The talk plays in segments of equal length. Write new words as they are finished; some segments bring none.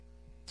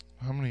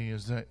How many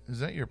is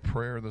that your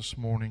prayer this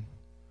morning?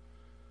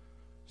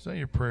 Is that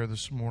your prayer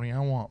this morning? I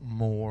want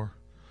more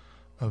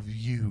of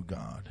you,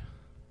 God.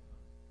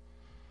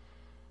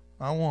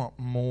 I want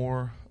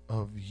more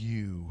of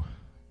you,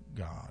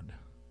 God.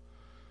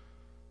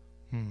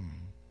 You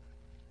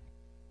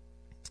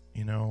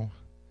know,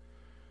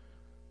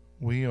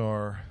 we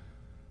are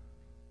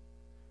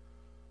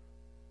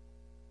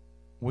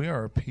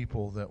a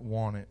people that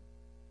want it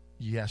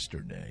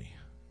yesterday,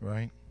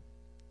 right?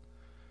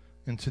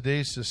 In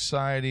today's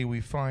society,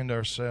 we find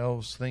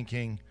ourselves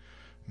thinking,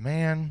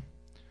 man,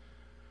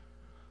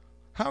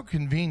 how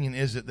convenient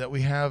is it that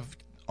we have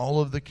all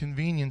of the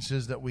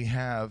conveniences that we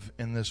have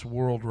in this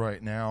world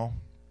right now?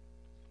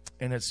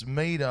 And it's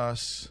made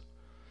us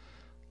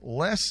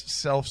less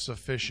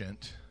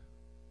self-sufficient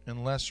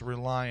and less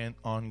reliant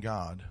on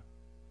God,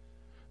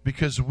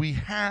 because we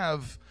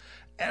have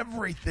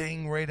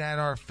everything right at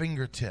our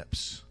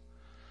fingertips.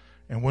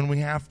 And when we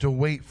have to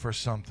wait for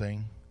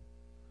something,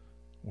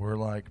 we're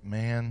like,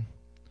 man,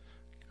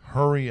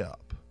 hurry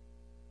up.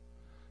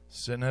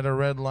 Sitting at a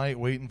red light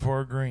waiting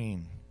for a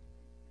green.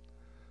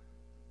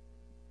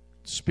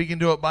 Speaking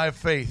to it by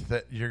faith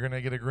that you're going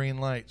to get a green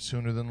light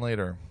sooner than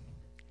later.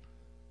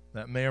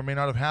 That may or may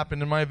not have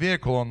happened in my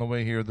vehicle on the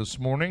way here this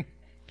morning.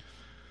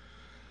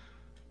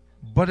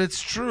 But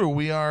it's true.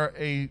 We are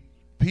a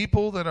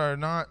people that are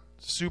not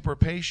super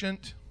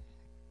patient.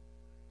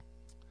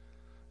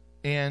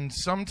 And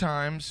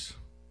sometimes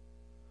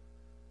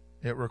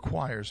it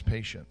requires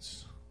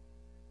patience.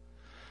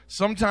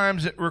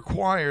 Sometimes it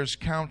requires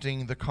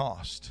counting the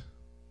cost.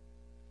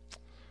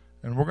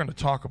 And we're going to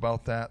talk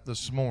about that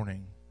this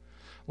morning.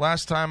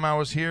 Last time I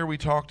was here, we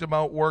talked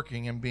about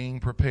working and being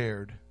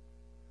prepared.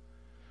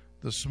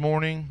 This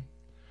morning,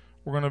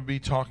 we're going to be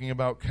talking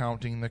about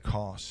counting the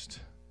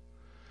cost.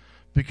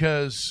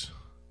 Because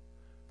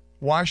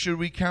why should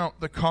we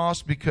count the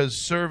cost?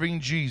 Because serving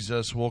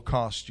Jesus will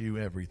cost you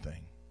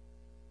everything.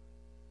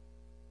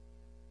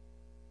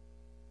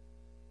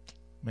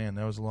 Man,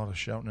 that was a lot of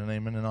shouting and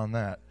amen on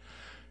that.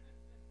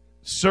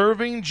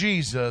 Serving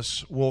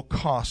Jesus will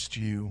cost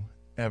you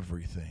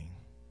everything.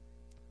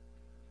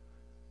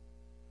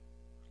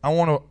 I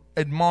want to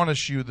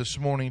admonish you this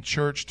morning,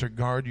 church, to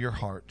guard your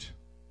heart,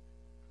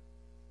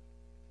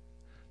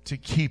 to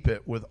keep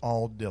it with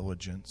all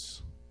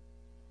diligence.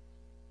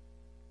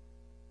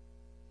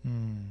 We're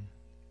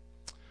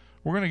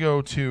going to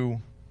go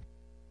to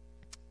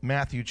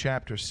Matthew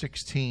chapter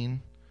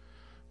 16.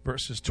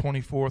 Verses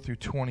 24 through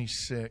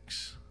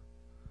 26.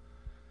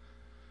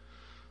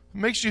 It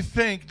makes you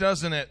think,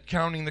 doesn't it,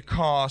 counting the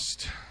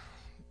cost,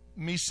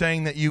 me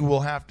saying that you will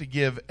have to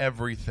give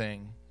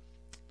everything.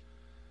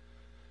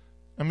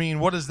 I mean,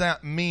 what does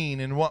that mean?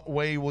 In what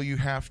way will you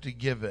have to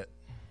give it?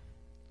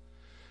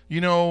 You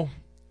know,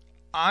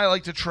 I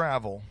like to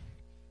travel,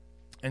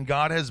 and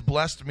God has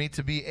blessed me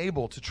to be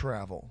able to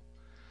travel.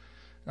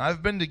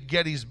 I've been to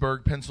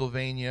Gettysburg,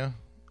 Pennsylvania,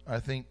 I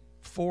think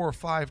 4 or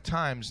 5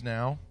 times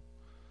now.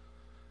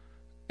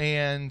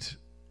 And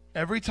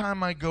every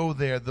time I go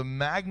there, the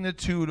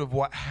magnitude of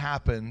what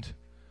happened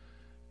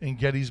in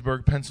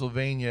Gettysburg,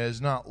 Pennsylvania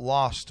is not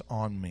lost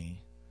on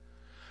me.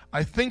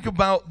 I think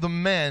about the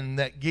men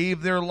that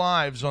gave their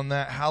lives on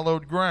that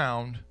hallowed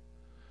ground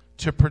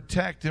to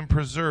protect and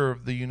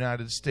preserve the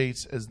United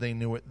States as they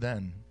knew it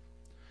then.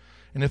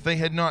 And if they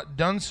had not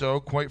done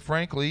so, quite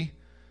frankly,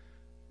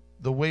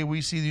 the way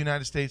we see the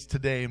United States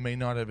today may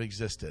not have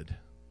existed.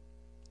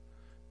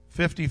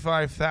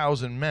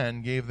 55,000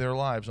 men gave their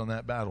lives on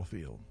that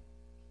battlefield.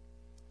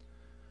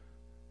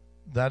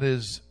 That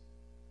is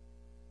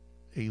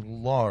a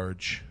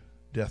large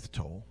death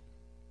toll.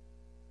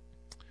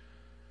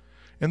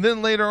 And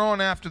then later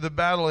on, after the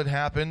battle had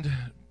happened,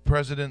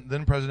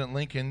 President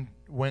Lincoln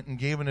went and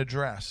gave an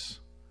address,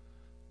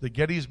 the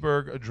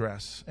Gettysburg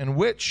Address, in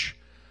which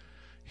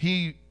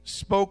he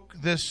spoke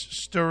this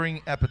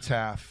stirring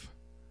epitaph: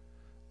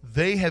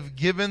 "They have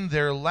given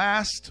their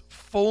last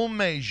full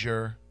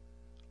measure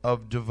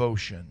of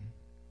devotion."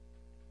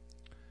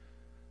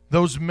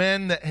 Those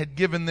men that had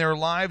given their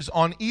lives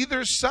on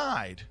either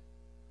side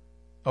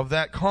of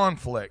that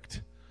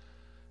conflict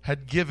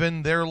had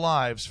given their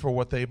lives for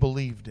what they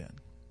believed in.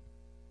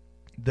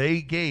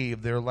 They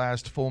gave their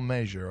last full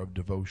measure of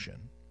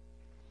devotion.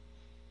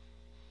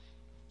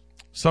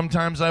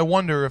 Sometimes I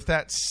wonder if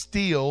that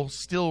steel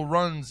still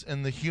runs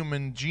in the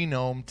human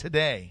genome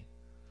today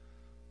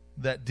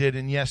that did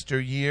in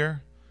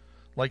yesteryear,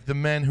 like the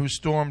men who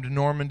stormed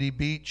Normandy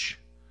Beach,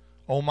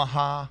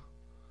 Omaha,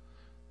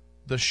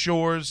 the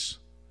shores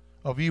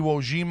of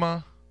Iwo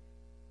Jima,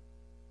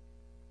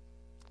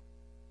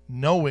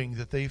 knowing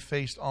that they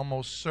faced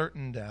almost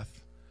certain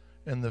death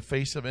in the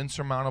face of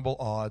insurmountable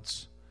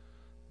odds.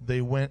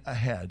 They went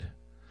ahead.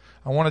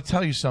 I want to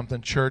tell you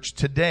something, church.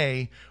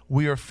 Today,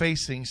 we are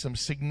facing some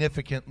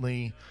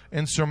significantly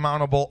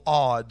insurmountable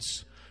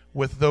odds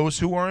with those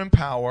who are in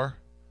power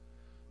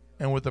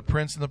and with the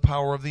prince and the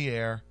power of the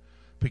air,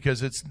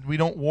 because we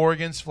don't war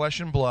against flesh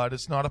and blood.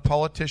 It's not a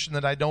politician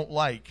that I don't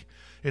like.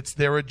 It's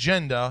their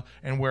agenda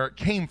and where it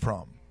came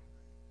from.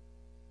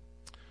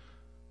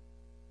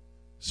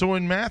 So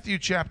in Matthew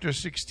chapter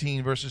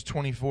 16, verses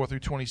 24 through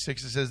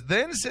 26, it says,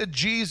 Then said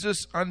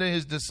Jesus unto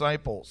his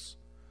disciples,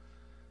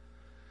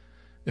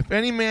 If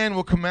any man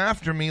will come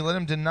after me, let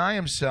him deny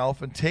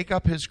himself and take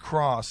up his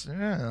cross.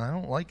 I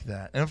don't like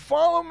that. And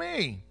follow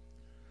me.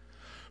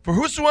 For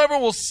whosoever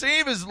will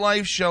save his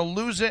life shall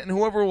lose it, and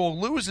whoever will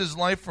lose his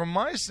life for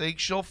my sake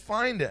shall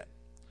find it.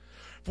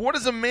 For what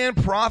is a man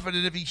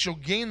profited if he shall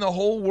gain the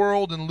whole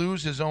world and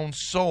lose his own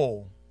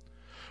soul?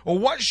 Or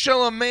what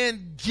shall a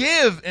man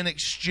give in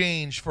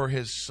exchange for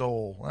his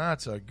soul?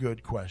 That's a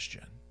good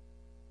question.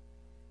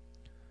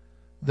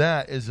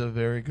 That is a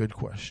very good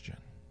question.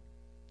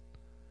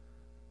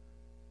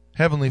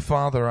 Heavenly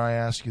Father, I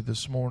ask you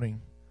this morning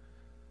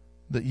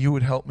that you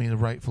would help me to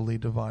rightfully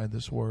divide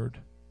this word.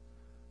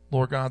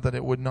 Lord God, that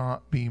it would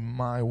not be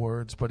my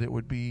words, but it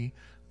would be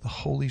the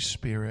Holy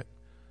Spirit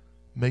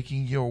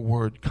making your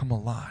word come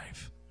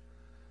alive.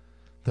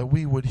 That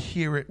we would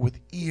hear it with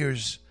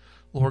ears,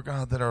 Lord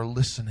God, that are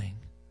listening.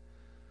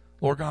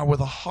 Lord God, with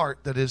a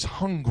heart that is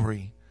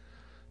hungry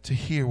to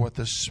hear what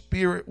the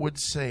Spirit would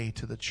say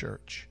to the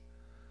church.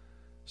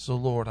 So,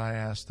 Lord, I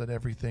ask that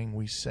everything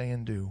we say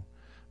and do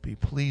be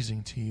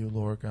pleasing to you,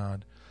 Lord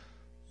God.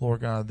 Lord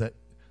God,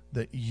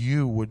 that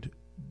you would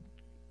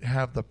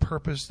have the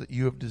purpose that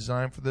you have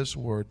designed for this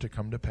word to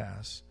come to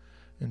pass.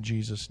 In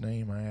Jesus'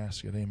 name I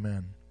ask it.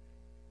 Amen.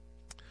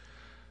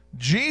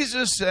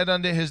 Jesus said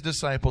unto his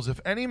disciples, If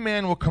any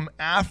man will come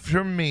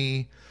after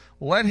me,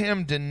 let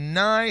him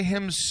deny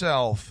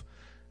himself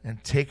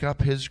and take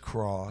up his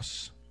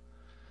cross.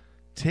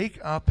 Take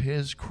up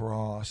his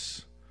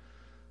cross.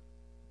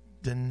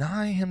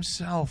 Deny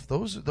himself.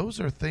 Those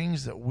are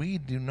things that we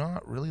do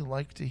not really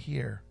like to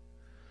hear.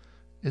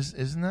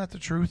 Isn't that the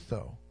truth,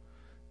 though?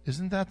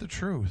 Isn't that the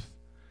truth?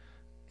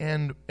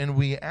 And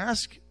we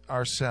ask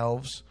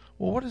ourselves,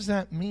 well, what does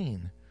that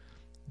mean?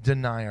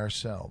 Deny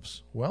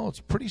ourselves. Well, it's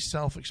pretty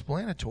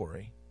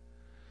self-explanatory.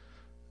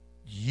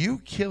 You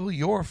kill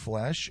your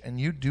flesh and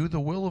you do the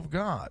will of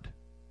God.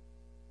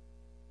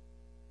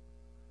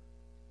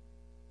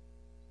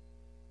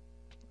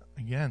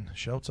 Again,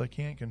 shouts I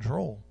can't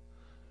control.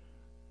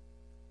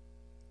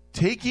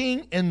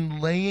 Taking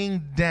and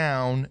laying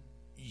down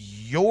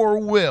your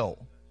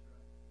will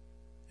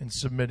and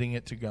submitting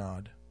it to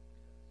God.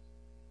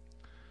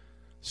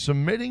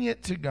 Submitting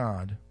it to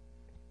God.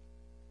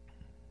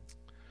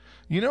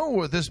 You know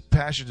what this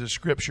passage of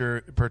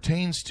Scripture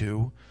pertains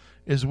to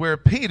is where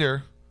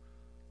Peter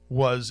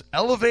was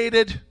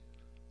elevated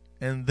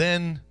and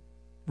then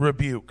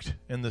rebuked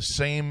in the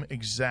same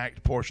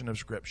exact portion of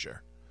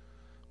Scripture.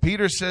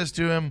 Peter says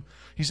to him,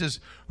 he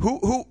says,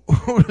 who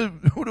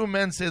do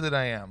men say that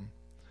I am?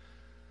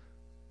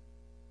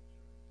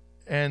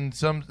 And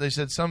they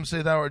said, some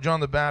say thou art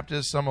John the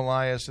Baptist, some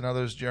Elias, and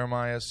others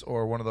Jeremiah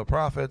or one of the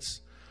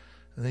prophets.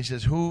 And he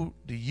says, who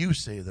do you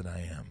say that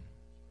I am?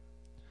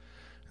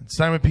 And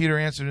Simon Peter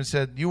answered and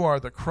said, You are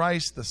the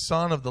Christ, the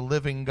Son of the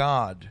living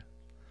God.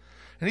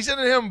 And he said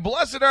to him,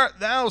 Blessed art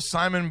thou,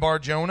 Simon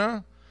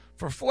Bar-Jonah,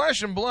 for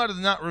flesh and blood hath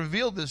not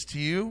revealed this to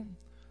you,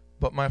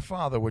 but my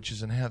Father which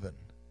is in heaven.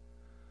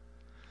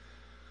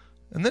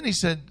 And then he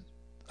said,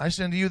 I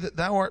say unto you that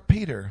thou art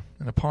Peter,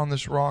 and upon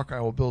this rock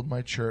I will build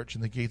my church,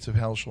 and the gates of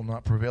hell shall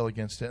not prevail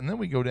against it. And then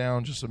we go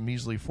down just a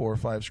measly 4 or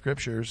 5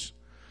 scriptures,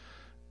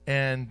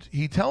 and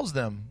he tells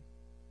them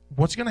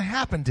what's going to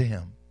happen to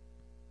him.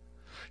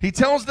 He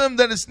tells them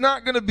that it's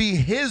not going to be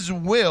his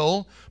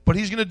will, but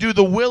he's going to do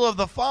the will of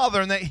the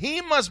Father, and that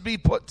he must be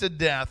put to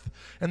death.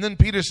 And then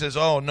Peter says,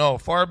 oh no,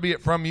 far be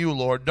it from you,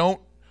 Lord. Don't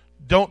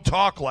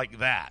talk like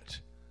that.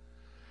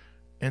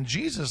 And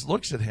Jesus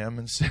looks at him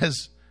and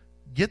says,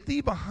 Get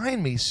thee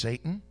behind me,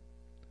 Satan.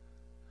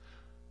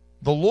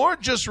 The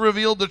Lord just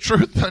revealed the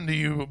truth unto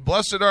you.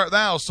 Blessed art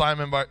thou,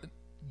 Simon Bar.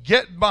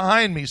 Get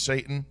behind me,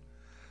 Satan.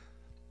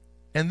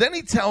 And then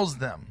he tells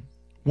them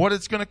what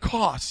it's going to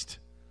cost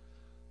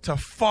to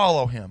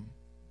follow him.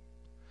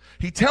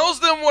 He tells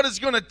them what it's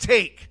going to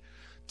take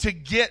to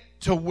get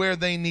to where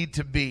they need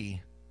to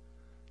be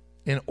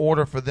in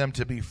order for them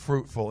to be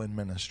fruitful in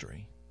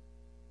ministry.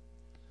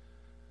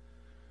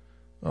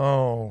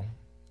 Oh,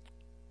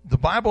 the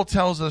Bible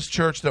tells us,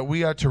 church, that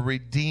we are to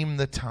redeem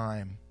the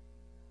time.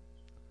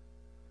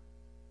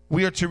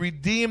 We are to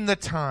redeem the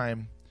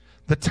time.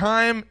 The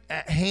time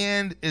at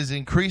hand is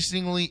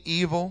increasingly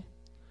evil.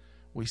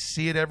 We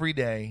see it every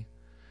day.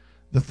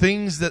 The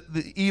things that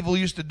the evil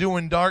used to do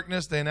in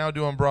darkness, they now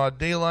do in broad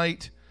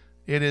daylight.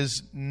 It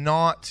is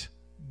not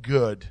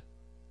good.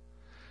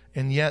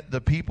 And yet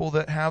the people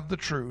that have the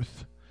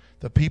truth,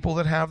 the people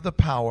that have the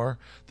power,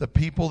 the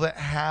people that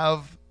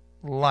have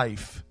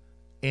life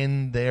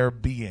in their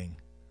being,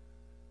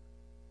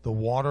 the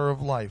water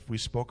of life, you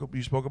spoke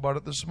about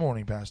it this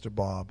morning, Pastor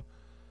Bob,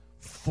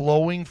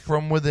 flowing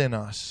from within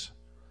us,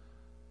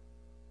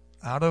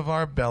 out of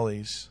our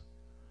bellies.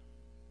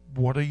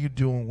 What are you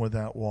doing with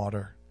that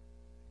water?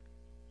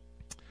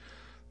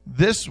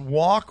 This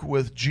walk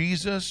with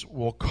Jesus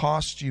will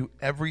cost you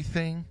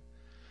everything,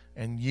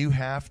 and you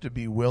have to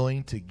be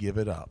willing to give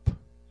it up.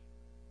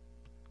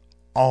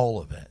 All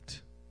of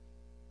it.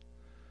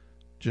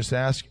 Just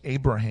ask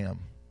Abraham,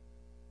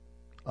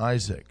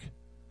 Isaac,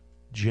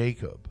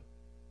 Jacob.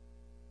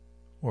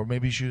 Or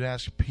maybe you should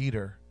ask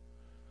Peter,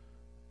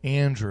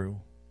 Andrew,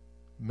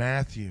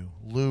 Matthew,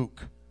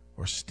 Luke,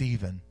 or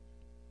Stephen.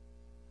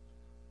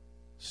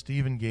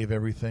 Stephen gave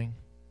everything.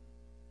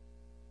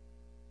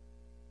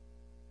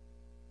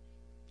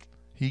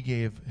 He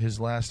gave his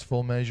last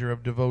full measure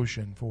of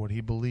devotion for what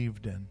he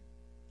believed in.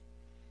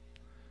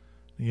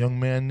 A young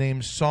man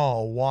named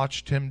Saul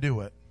watched him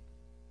do it.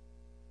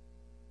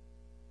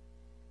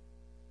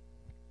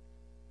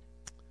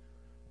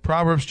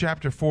 Proverbs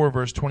chapter 4,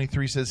 verse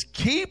 23 says,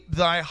 "Keep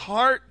thy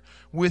heart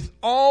with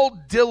all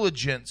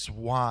diligence."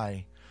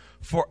 Why?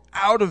 "For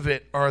out of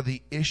it are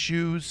the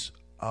issues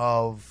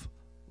of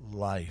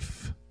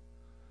life."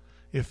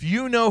 If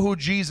you know who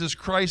Jesus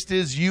Christ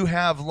is, you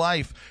have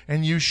life,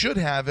 and you should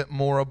have it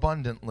more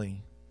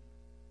abundantly.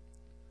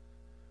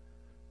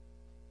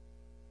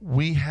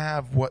 We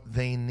have what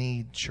they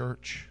need,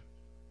 church.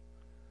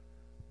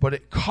 But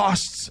it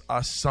costs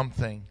us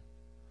something.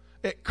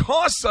 It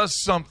costs us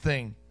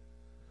something.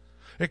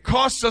 It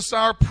costs us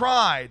our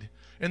pride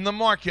in the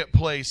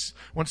marketplace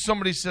when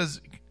somebody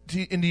says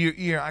into your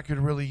ear, "I could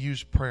really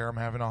use prayer. I'm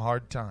having a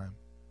hard time."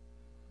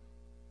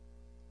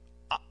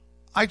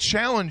 I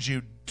challenge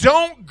you,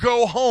 don't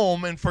go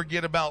home and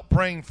forget about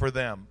praying for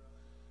them.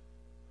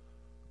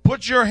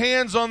 Put your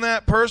hands on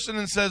that person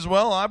and says,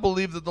 "Well, I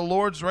believe that the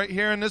Lord's right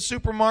here in this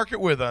supermarket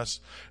with us."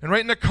 And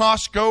right in the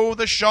Costco,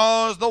 the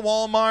Shaws, the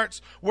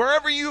Walmarts,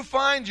 wherever you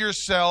find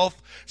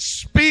yourself,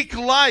 speak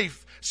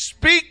life.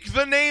 Speak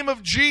the name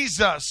of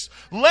Jesus.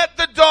 Let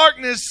the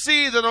darkness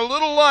see that a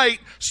little light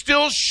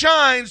still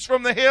shines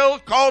from the hill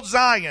called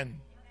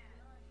Zion.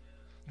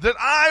 That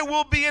I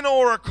will be an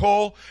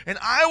oracle, and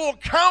I will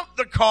count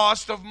the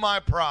cost of my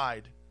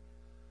pride.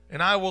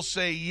 And I will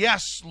say,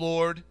 "Yes,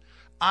 Lord,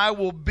 I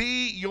will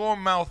be your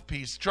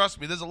mouthpiece." Trust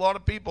me, there's a lot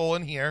of people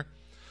in here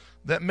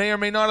that may or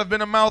may not have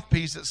been a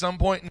mouthpiece at some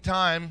point in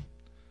time.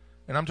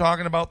 And I'm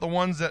talking about the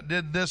ones that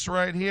did this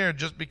right here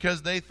just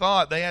because they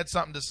thought they had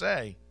something to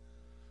say.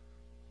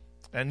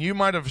 And you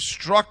might have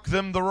struck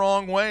them the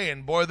wrong way,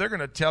 and boy, they're going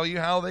to tell you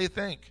how they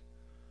think.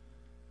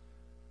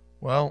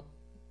 Well,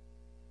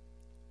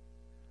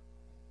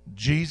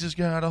 Jesus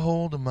got a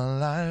hold of my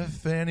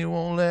life, and he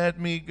won't let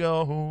me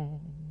go.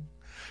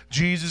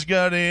 Jesus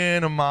got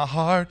into my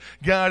heart,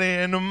 got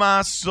into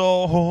my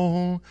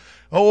soul.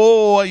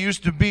 Oh, I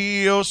used to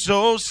be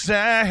so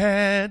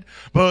sad,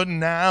 but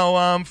now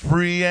I'm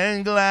free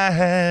and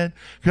glad,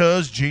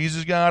 'cause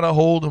Jesus got a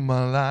hold of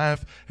my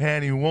life,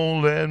 and he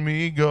won't let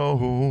me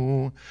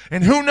go.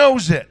 And who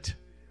knows it?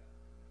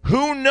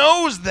 Who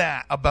knows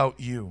that about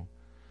you?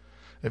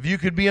 If you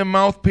could be a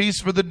mouthpiece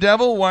for the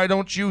devil, why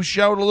don't you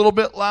shout a little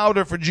bit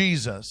louder for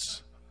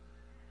Jesus?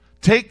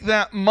 Take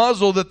that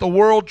muzzle that the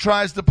world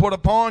tries to put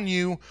upon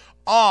you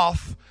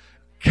off.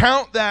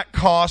 Count that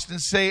cost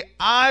and say,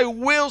 "I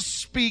will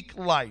speak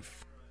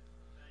life."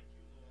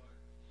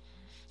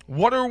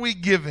 What are we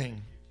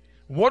giving?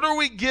 What are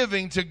we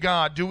giving to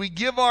God? Do we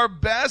give our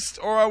best,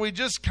 or are we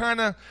just kind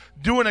of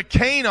doing a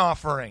Cain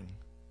offering?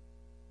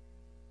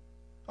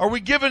 Are we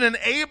giving an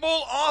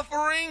Abel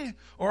offering,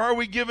 or are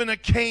we giving a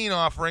Cain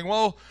offering?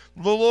 Well,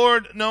 the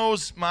Lord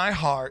knows my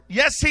heart.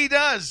 Yes, he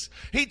does.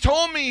 He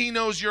told me he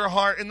knows your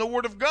heart. In the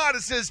Word of God,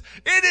 it says,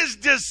 "It is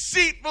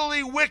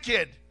deceitfully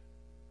wicked.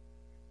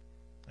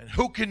 And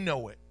who can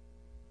know it?"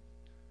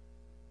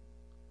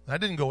 That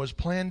didn't go as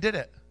planned, did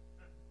it?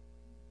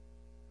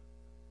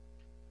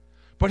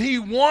 But he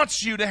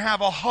wants you to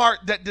have a heart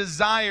that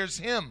desires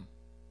him.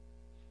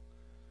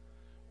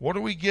 What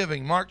are we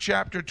giving? Mark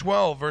chapter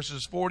 12,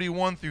 verses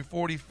 41 through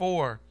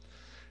 44.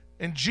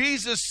 And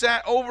Jesus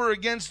sat over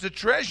against the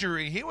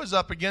treasury. He was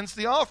up against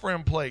the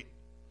offering plate.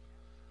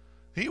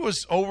 He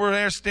was over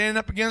there standing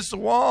up against the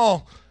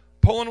wall,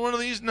 pulling one of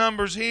these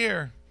numbers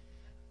here.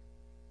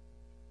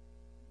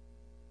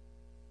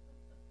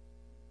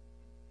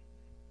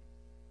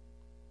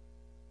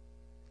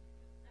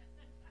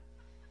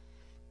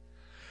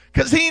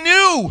 Because he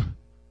knew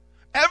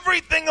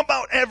everything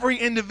about every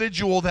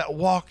individual that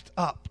walked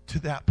up to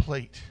that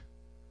plate.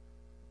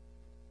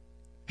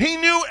 He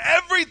knew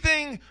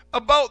everything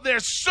about their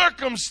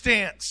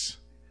circumstance.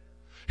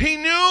 He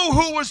knew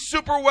who was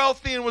super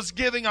wealthy and was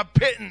giving a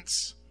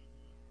pittance,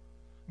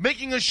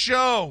 making a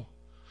show.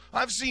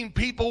 I've seen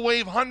people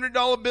wave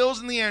 $100 bills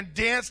in the air and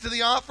dance to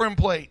the offering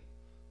plate.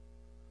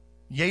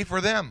 Yay for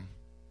them.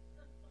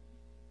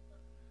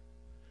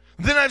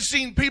 Then I've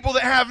seen people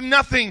that have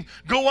nothing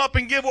go up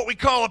and give what we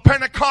call a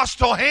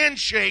Pentecostal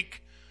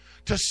handshake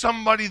to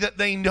somebody that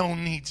they know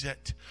needs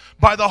it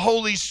by the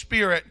Holy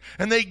Spirit.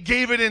 And they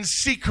gave it in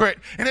secret.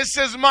 And it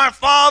says, "My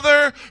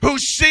Father who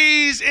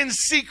sees in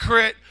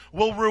secret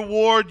will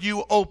reward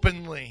you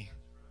openly."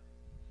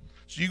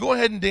 So you go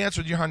ahead and dance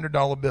with your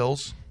 $100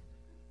 bills,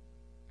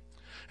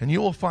 and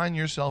you will find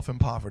yourself in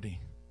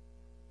poverty.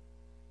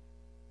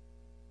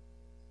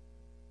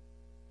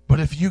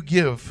 But if you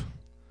give,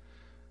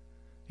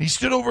 he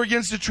stood over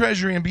against the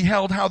treasury and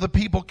beheld how the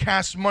people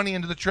cast money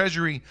into the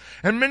treasury.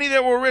 And many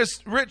that were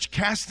rich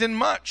cast in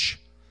much.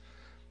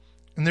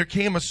 And there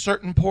came a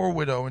certain poor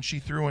widow, and she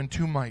threw in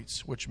 2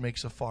 mites, which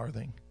makes a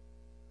farthing.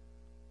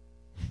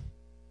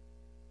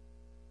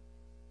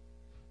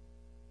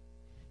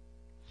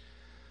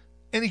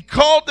 And he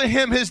called to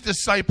him his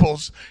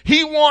disciples.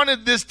 He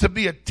wanted this to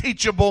be a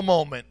teachable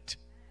moment.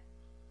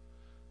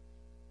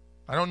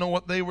 I don't know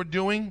what they were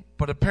doing,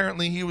 but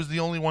apparently he was the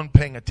only one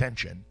paying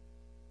attention.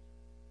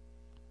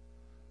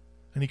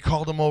 And he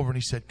called them over and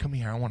he said, "Come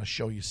here, I want to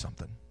show you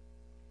something."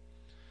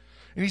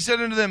 And he said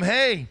unto them,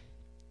 "Hey,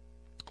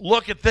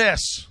 look at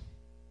this."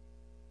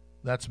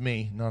 That's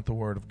me, not the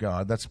Word of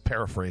God. That's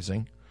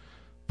paraphrasing.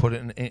 Put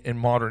it in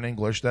modern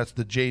English. That's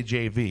the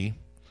JJV.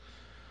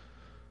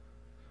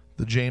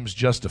 The James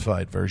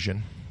Justified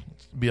version.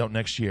 It'll be out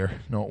next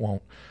year. No, it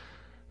won't.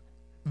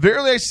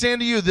 "Verily I say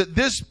unto you that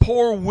this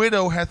poor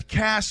widow hath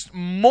cast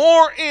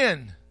more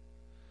in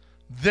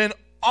than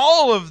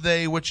all of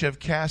they which have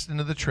cast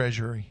into the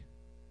treasury.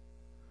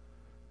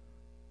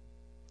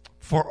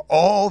 For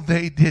all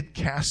they did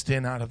cast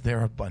in out of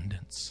their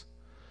abundance.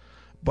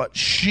 But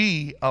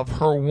she of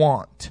her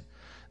want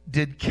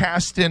did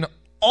cast in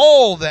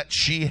all that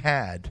she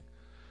had,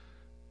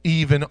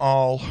 even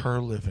all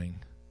her living."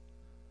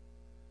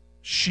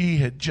 She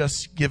had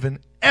just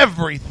given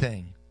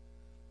everything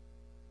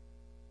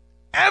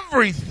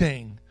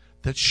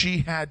that she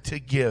had to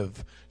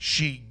give.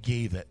 She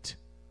gave it.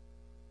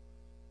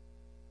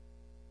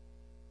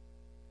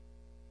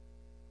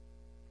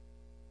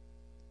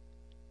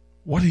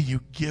 What are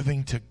you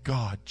giving to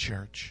God,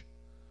 church?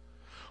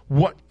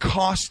 What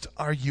cost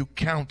are you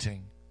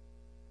counting?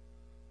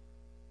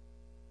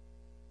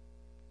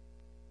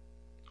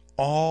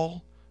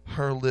 All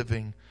her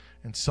living.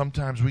 And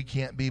sometimes we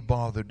can't be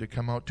bothered to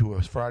come out to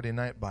a Friday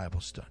night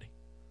Bible study.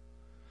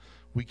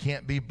 We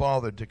can't be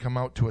bothered to come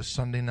out to a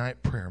Sunday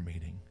night prayer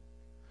meeting.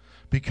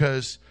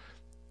 Because,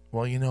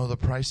 well, you know, the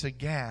price of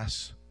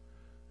gas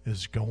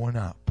is going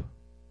up.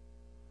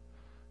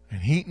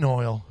 And heat and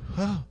oil,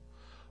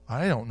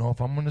 I don't know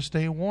if I'm going to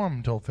stay warm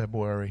until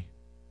February.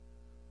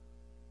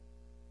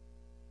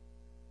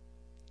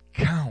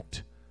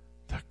 Count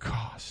the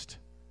cost.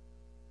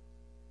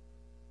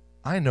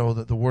 I know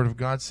that the Word of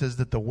God says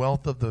that the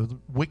wealth of the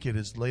wicked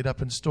is laid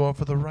up in store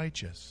for the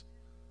righteous.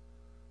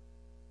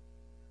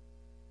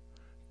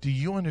 Do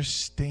you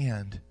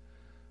understand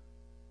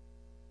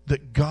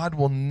that God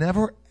will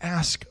never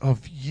ask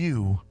of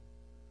you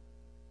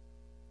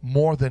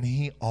more than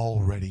He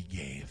already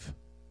gave?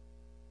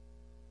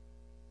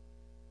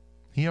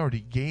 He already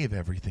gave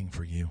everything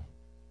for you.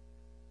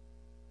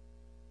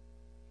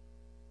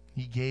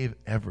 He gave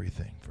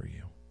everything for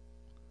you.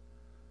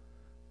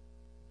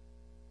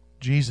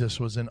 Jesus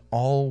was in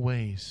all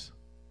ways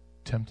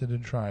tempted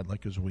and tried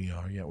like as we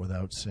are, yet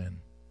without sin.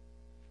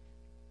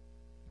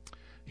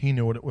 He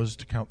knew what it was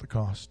to count the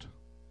cost.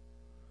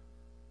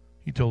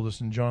 He told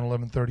us in John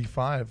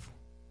 11:35,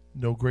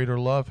 "No greater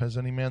love has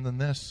any man than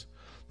this,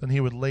 than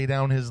he would lay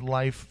down his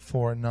life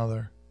for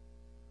another."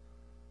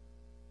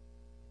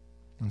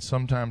 And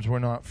sometimes we're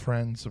not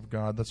friends of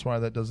God. That's why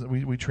that doesn't.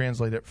 We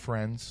translate it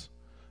friends.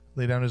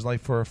 Lay down his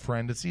life for a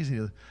friend. It's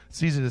easy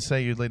to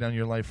say you'd lay down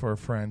your life for a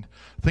friend.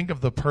 Think of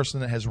the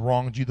person that has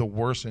wronged you the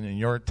worst in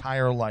your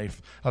entire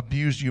life,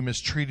 abused you,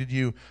 mistreated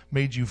you,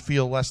 made you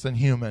feel less than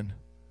human.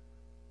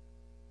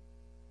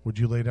 Would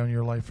you lay down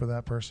your life for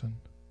that person?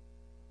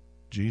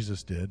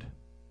 Jesus did.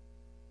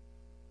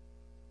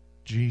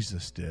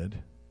 Jesus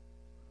did.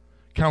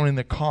 Counting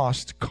the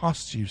cost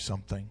costs you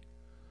something.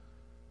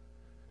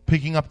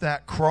 Picking up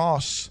that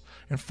cross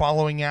and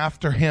following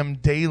after Him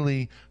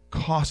daily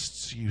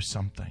costs you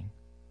something.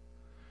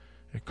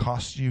 It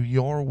costs you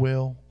your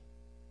will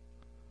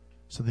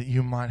so that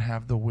you might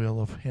have the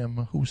will of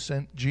Him who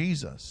sent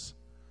Jesus.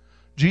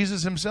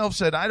 Jesus Himself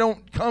said, "I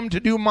don't come to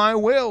do my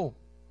will,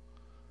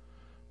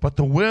 but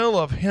the will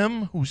of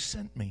Him who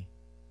sent me.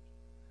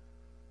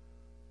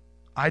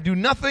 I do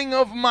nothing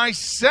of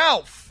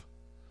myself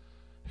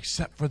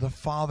except for the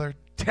Father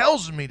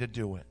tells me to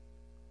do it."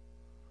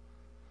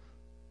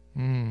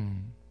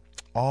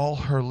 All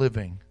her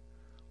living,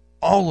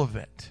 all of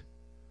it.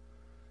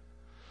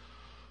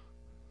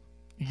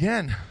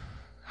 Again,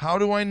 how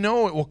do I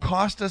know it will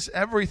cost us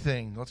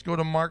everything? Let's go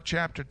to Mark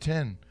chapter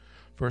 10,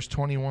 verse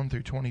 21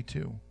 through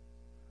 22.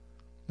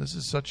 This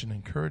is such an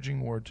encouraging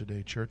word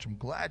today, church. I'm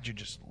glad you're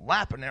just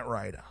lapping it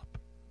right up.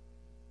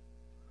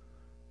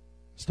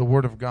 It's the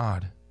Word of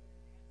God.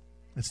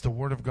 It's the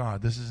Word of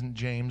God. This isn't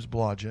James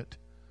Blodgett.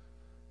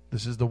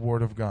 This is the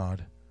Word of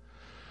God.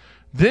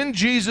 "Then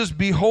Jesus,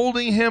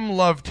 beholding him,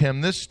 loved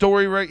him." This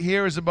story right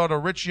here is about a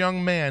rich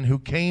young man who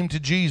came to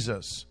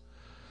Jesus.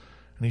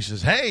 And he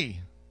says,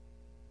 "Hey,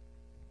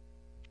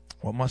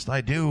 what must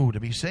I do to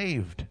be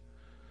saved?"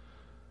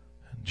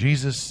 And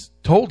Jesus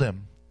told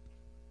him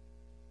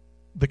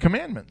the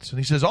commandments. And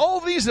he says, "All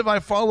these have I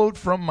followed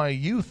from my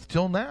youth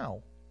till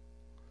now."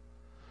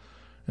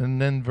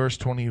 And then verse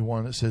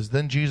 21, it says,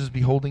 "Then Jesus,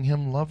 beholding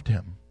him, loved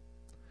him,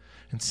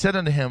 and said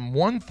unto him,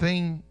 One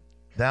thing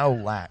thou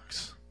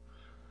lacks.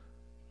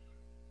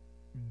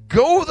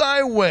 Go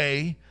thy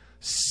way,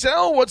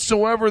 sell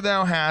whatsoever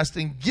thou hast,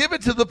 and give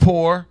it to the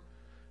poor,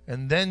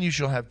 and then you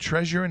shall have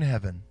treasure in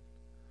heaven.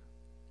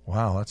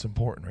 Wow, that's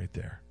important right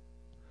there.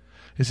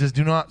 It says,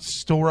 do not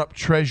store up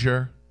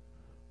treasure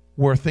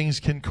where things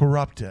can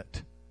corrupt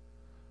it,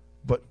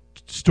 but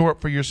store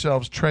up for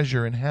yourselves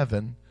treasure in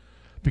heaven,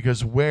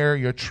 because where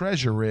your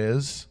treasure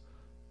is,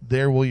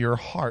 there will your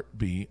heart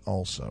be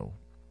also.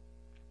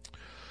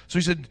 So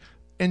he said,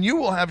 and you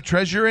will have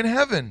treasure in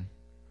heaven.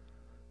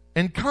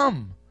 And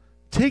come,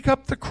 take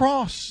up the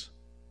cross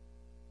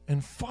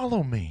and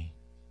follow me.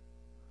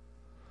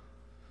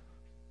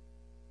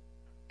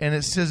 And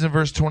it says in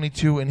verse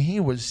 22, and he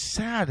was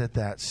sad at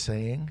that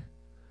saying,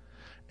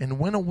 and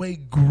went away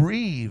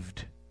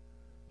grieved,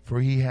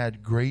 for he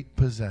had great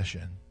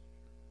possession.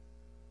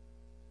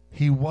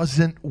 He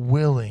wasn't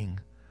willing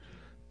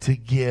to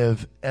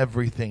give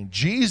everything.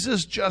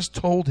 Jesus just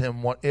told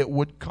him what it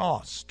would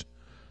cost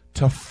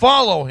to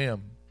follow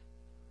him.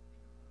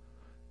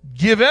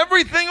 Give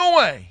everything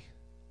away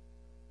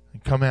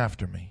and come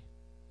after me.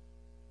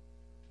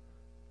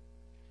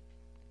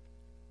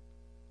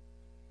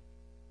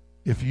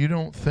 If you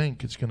don't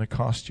think it's going to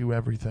cost you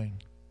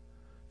everything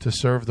to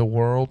serve the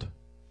world,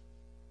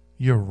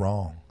 you're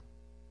wrong.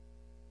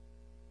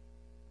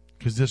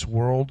 Because this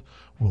world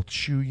will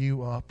chew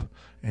you up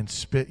and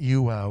spit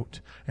you out,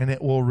 and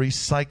it will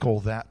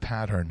recycle that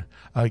pattern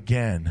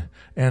again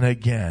and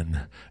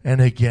again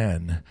and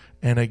again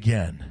and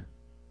again.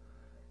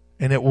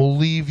 And it will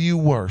leave you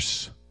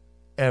worse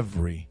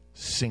every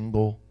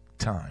single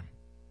time.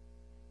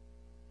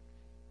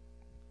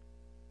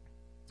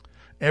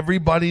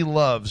 Everybody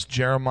loves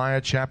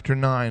Jeremiah chapter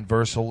 9,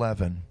 verse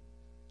 11,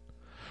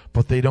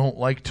 but they don't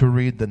like to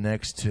read the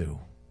next two.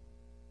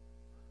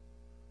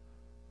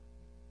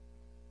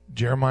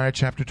 Jeremiah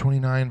chapter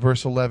 29,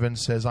 verse 11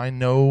 says, I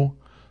know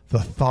the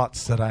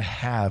thoughts that I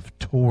have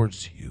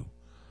towards you,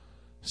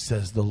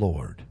 says the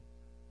Lord.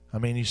 I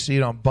mean, you see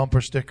it on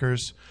bumper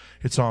stickers.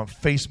 It's on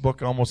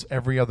Facebook almost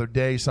every other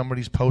day.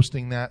 Somebody's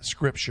posting that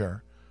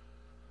scripture.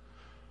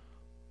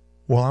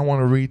 Well, I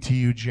want to read to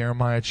you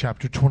Jeremiah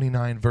chapter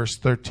 29, verse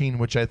 13,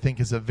 which I think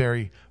is a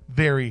very,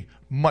 very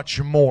much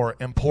more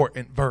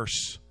important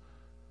verse.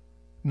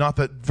 Not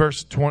that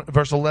verse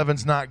 11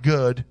 is not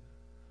good,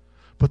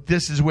 but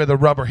this is where the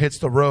rubber hits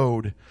the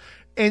road.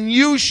 And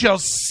you shall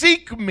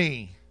seek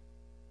me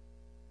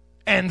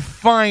and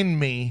find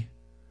me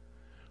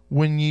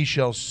when ye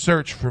shall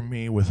search for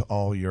me with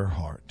all your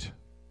heart.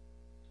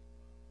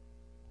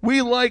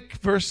 We like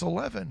verse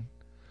 11.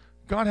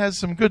 God has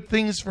some good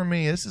things for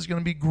me. This is going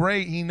to be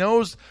great. He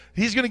knows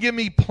He's going to give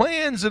me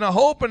plans and a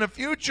hope and a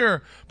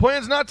future.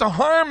 Plans not to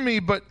harm me,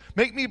 but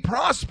make me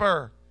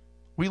prosper.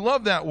 We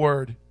love that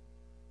word.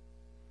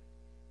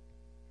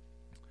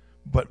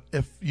 But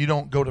if you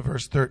don't go to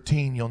verse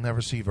 13, you'll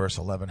never see verse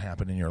 11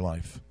 happen in your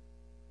life.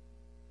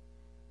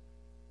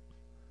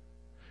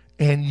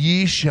 And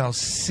ye shall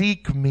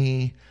seek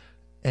me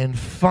and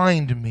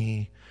find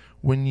me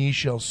when ye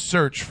shall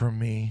search for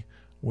me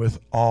with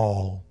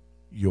all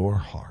your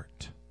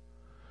heart.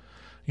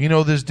 You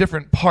know, there's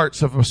different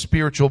parts of a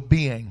spiritual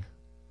being.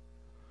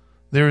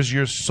 There's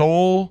your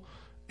soul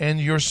and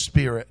your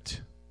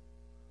spirit.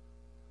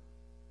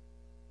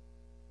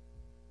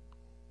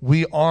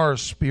 We are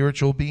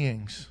spiritual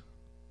beings.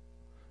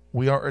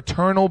 We are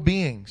eternal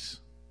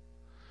beings.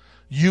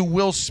 You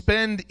will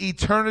spend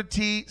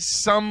eternity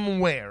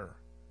somewhere.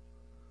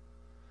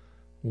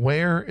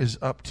 Where is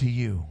up to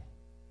you?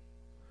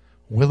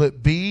 Will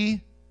it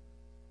be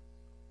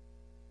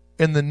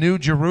in the New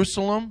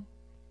Jerusalem,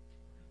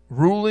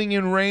 ruling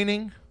and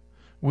reigning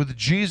with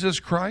Jesus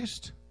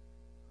Christ?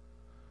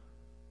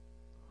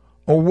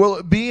 Or will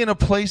it be in a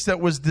place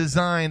that was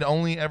designed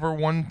only ever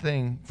one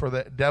thing for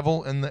the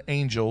devil and the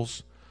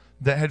angels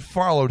that had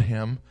followed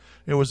him?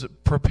 It was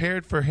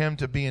prepared for him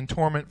to be in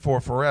torment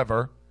for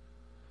forever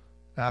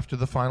after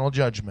the final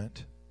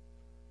judgment.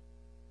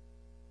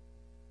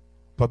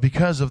 But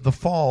because of the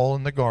fall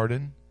in the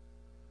garden,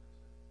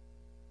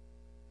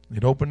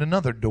 it opened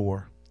another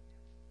door.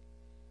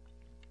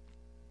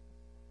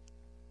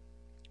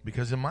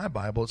 Because in my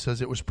Bible it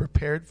says it was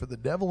prepared for the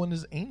devil and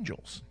his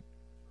angels.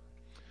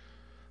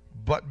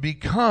 But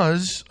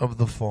because of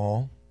the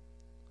fall,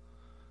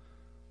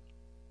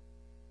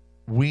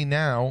 we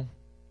now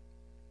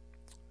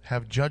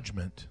have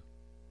judgment.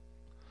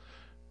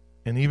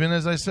 And even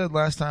as I said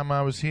last time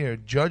I was here,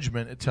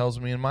 judgment, it tells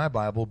me in my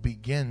Bible,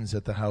 begins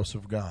at the house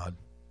of God.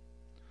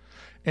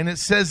 And it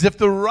says, if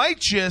the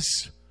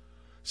righteous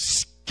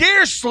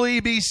scarcely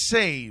be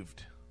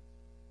saved,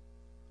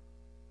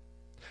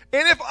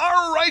 and if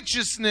our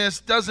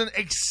righteousness doesn't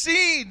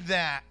exceed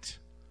that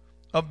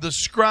of the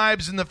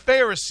scribes and the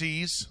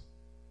Pharisees,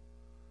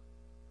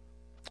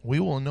 we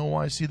will in no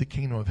wise see the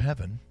kingdom of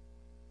heaven.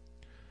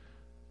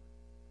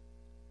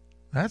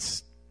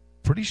 That's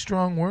pretty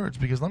strong words,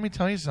 because let me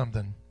tell you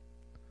something.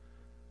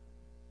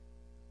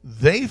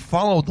 They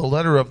followed the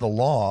letter of the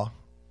law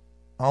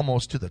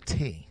almost to the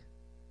T.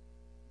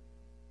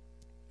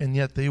 And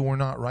yet they were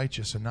not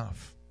righteous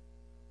enough.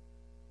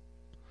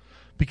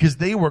 Because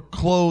they were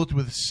clothed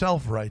with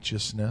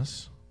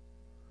self-righteousness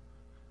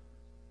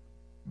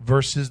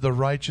versus the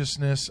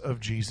righteousness of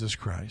Jesus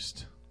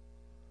Christ.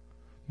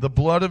 The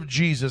blood of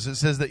Jesus, it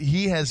says that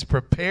he has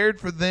prepared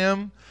for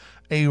them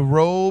a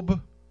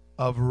robe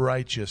of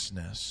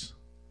righteousness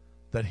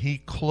that he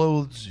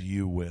clothes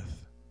you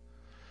with.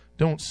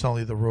 Don't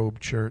sully the robe,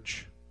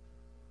 church.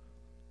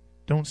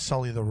 Don't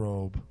sully the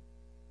robe.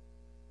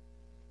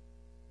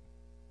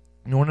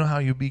 You want to know how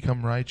you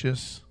become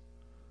righteous?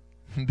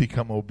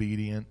 Become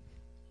obedient.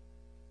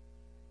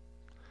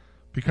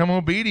 Become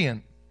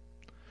obedient.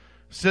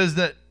 It says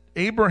that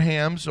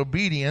Abraham's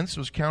obedience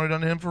was counted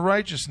unto him for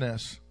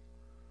righteousness.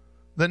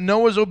 That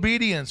Noah's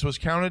obedience was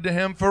counted to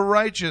him for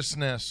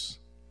righteousness.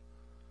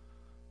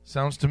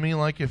 Sounds to me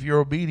like if you're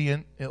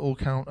obedient, it will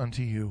count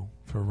unto you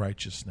for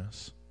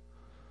righteousness.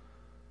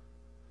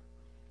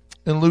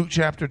 In Luke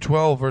chapter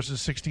 12,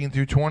 verses 16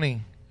 through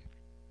 20,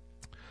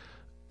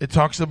 it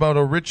talks about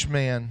a rich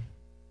man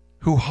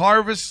who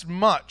harvests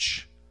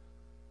much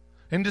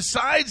and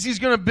decides he's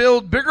going to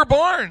build bigger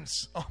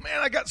barns. Oh man,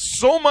 I got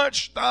so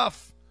much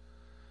stuff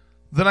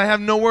that I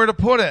have nowhere to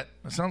put it.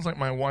 It sounds like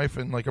my wife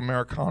in like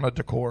Americana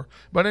decor.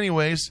 But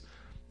anyways,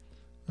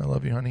 I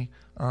love you, honey.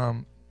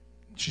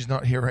 She's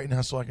not here right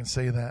now, so I can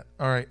say that.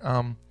 All right.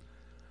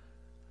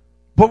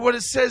 But what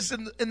it says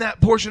in that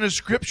portion of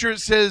Scripture, it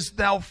says,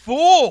 "Thou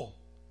fool,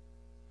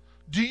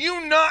 do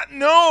you not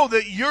know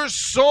that your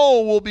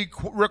soul will be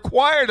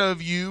required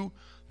of you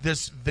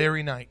this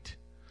very night?"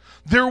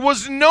 There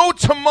was no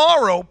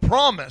tomorrow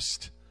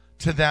promised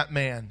to that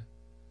man.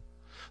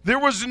 There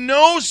was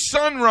no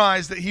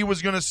sunrise that he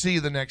was going to see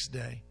the next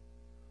day.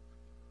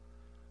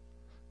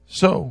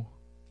 So,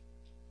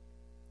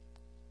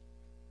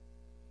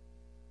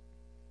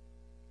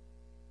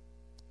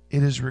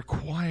 it is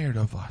required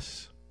of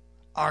us.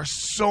 Our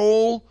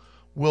soul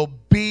will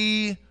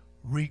be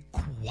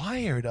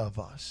required of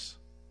us.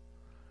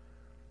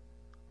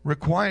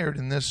 Required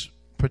in this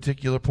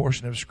particular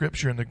portion of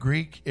Scripture in the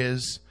Greek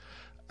is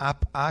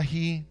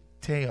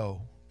apahiteo,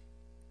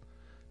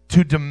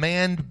 to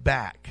demand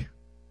back,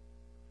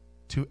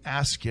 to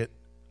ask it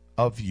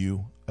of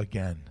you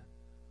again.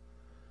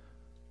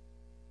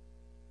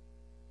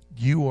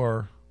 You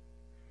are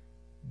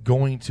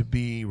going to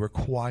be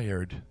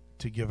required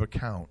to give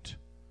account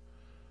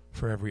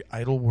for every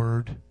idle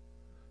word,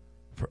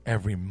 for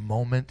every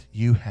moment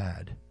you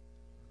had.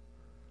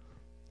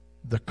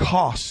 The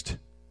cost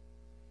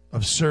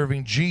of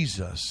serving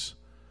Jesus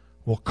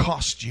will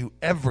cost you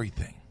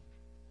everything.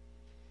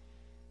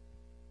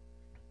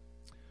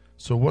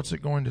 So what's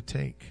it going to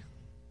take?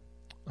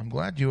 I'm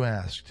glad you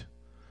asked.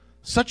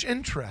 Such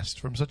interest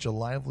from such a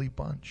lively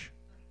bunch.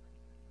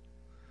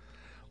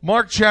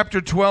 Mark chapter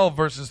 12,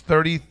 verses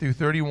 30 through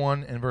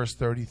 31 and verse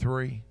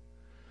 33.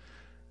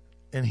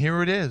 And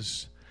here it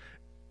is.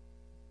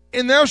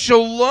 "And thou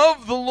shalt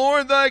love the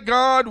Lord thy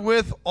God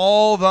with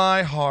all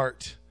thy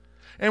heart,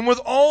 and with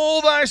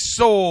all thy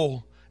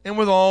soul, and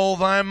with all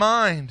thy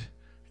mind,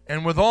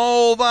 and with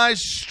all thy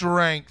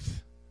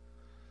strength.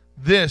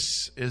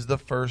 This is the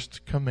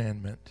first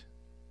commandment."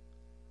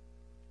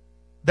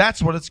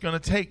 That's what it's going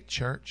to take,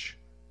 church.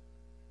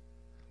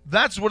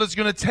 That's what it's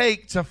going to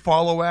take to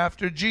follow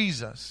after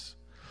Jesus.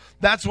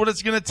 That's what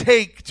it's going to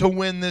take to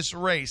win this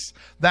race.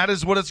 That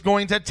is what it's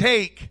going to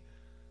take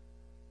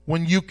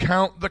when you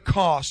count the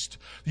cost.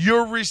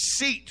 Your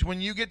receipt, when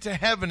you get to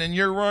heaven and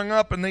you're rung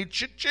up and they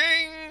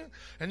cha-ching,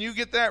 and you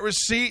get that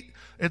receipt,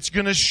 it's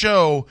going to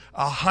show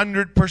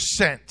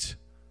 100%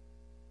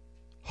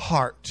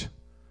 heart,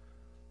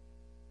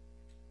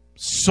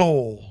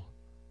 soul,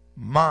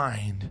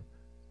 mind,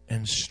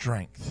 and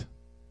strength.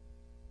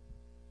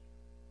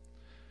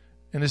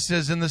 And it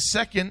says in the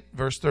second,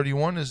 verse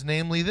 31, is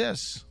namely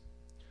this: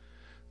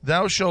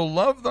 "Thou shalt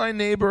love thy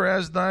neighbor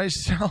as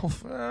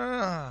thyself."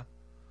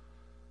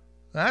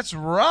 That's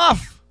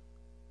rough.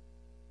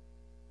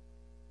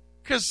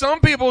 Because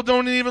some people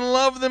don't even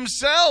love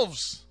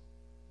themselves.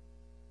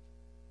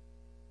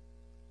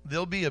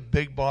 There'll be a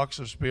big box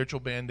of spiritual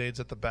Band-Aids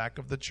at the back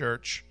of the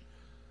church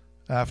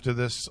after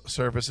this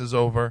service is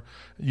over.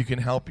 You can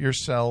help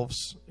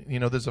yourselves. You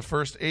know, there's a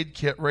first aid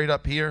kit right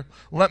up here.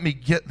 Let me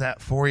get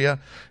that for you.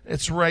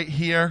 It's right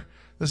here.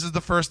 This is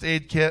the first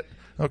aid kit,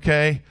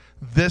 okay?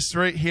 This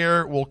right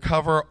here will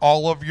cover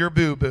all of your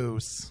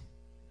boo-boos,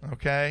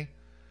 okay?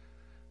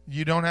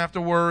 You don't have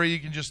to worry. You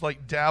can just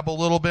like dab a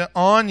little bit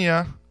on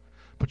you,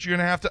 but you're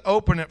going to have to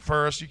open it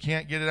first. You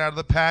can't get it out of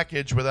the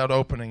package without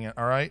opening it,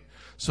 all right?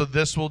 So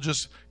this will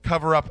just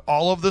cover up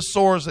all of the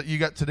sores that you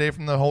got today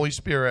from the Holy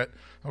Spirit,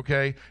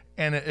 okay?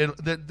 And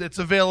it's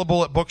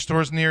available at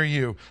bookstores near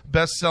you.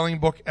 Best-selling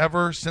book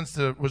ever since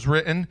it was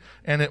written,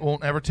 and it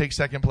won't ever take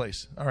second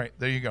place. All right,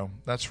 there you go.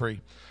 That's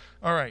free.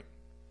 All right.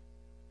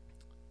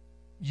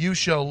 "You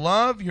shall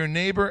love your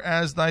neighbor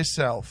as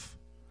thyself.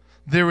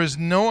 There is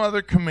no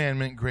other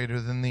commandment greater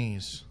than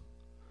these."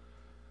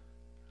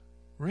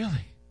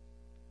 Really?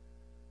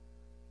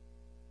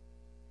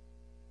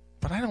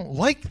 But I don't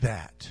like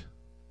that.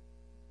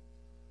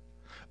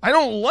 I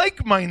don't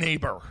like my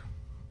neighbor.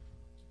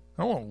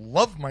 I don't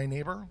love my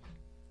neighbor.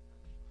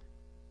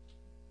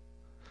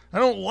 I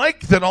don't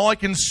like that all I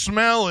can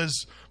smell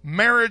is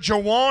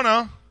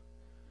marijuana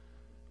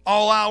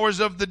all hours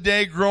of the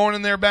day growing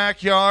in their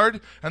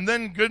backyard. And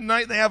then good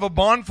night, they have a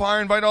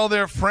bonfire, invite all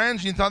their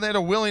friends. You thought they had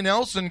a Willie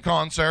Nelson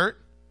concert.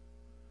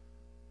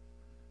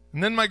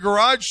 And then my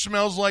garage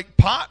smells like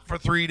pot for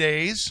 3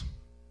 days.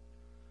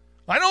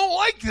 I don't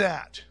like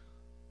that.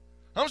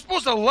 I'm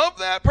supposed to love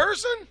that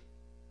person?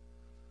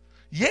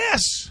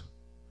 Yes.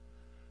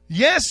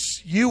 Yes,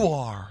 you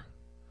are.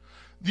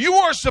 You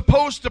are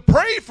supposed to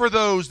pray for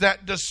those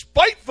that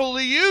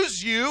despitefully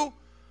use you,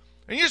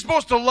 and you're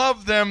supposed to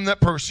love them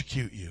that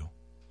persecute you.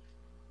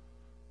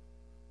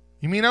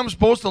 You mean I'm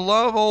supposed to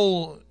love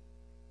old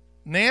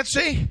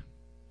Nancy?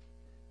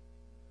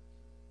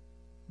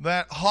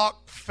 That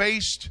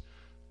hawk-faced,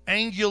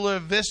 angular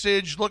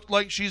visage looked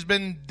like she's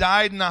been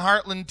dyed in the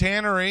Heartland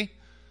Tannery,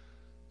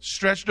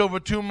 stretched over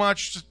too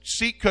much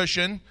seat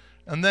cushion,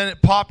 and then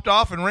it popped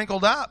off and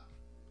wrinkled up.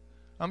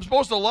 I'm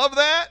supposed to love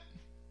that?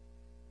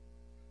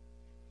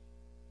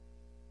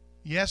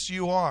 Yes,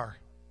 you are.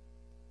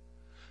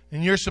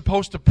 And you're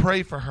supposed to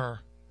pray for her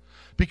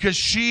because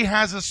she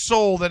has a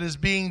soul that is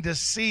being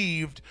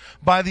deceived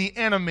by the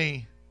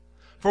enemy.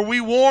 For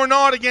we war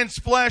not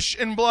against flesh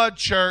and blood,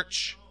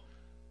 church,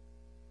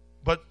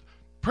 but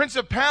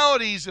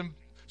principalities and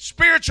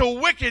spiritual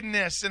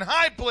wickedness in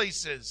high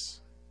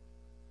places.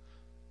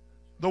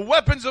 The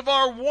weapons of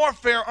our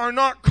warfare are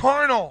not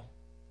carnal.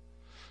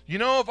 You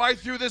know, if I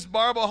threw this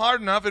barbel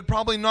hard enough, it'd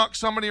probably knock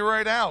somebody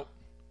right out.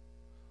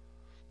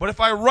 But if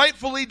I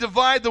rightfully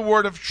divide the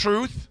word of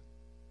truth,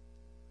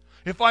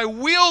 if I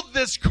wield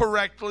this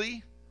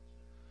correctly,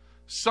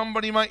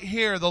 somebody might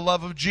hear the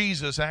love of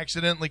Jesus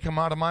accidentally come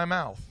out of my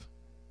mouth.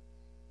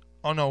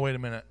 Oh no, wait a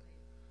minute.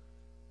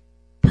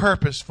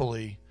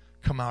 Purposefully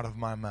come out of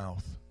my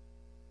mouth.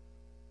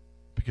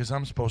 Because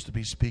I'm supposed to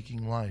be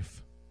speaking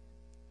life.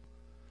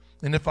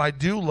 And if I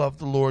do love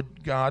the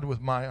Lord God with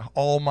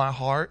all my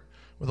heart,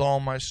 with all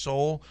my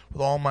soul,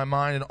 with all my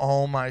mind, and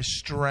all my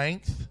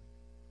strength,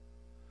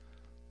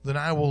 then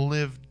I will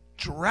live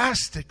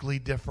drastically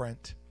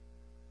different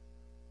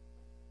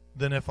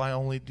than if I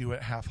only do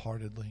it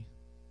half-heartedly.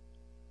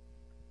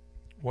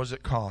 What does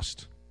it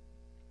cost?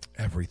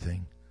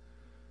 Everything.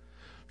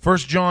 1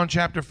 John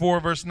chapter 4,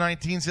 verse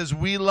 19 says,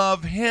 we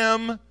love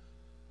him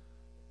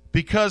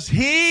because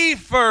he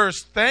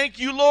first. Thank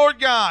you, Lord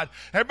God.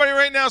 Everybody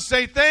right now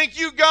say, thank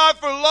you, God,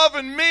 for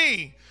loving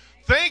me.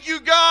 Thank you,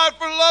 God,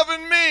 for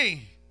loving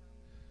me.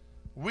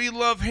 We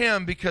love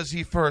him because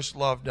he first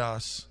loved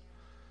us.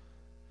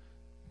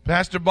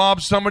 Pastor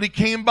Bob, somebody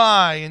came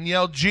by and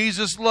yelled,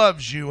 Jesus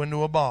loves you,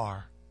 into a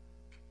bar.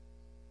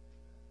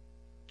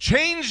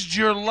 Changed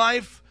your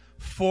life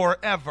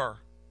forever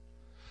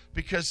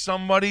because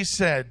somebody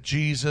said,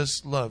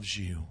 Jesus loves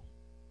you.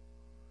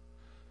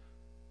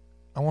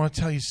 I want to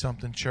tell you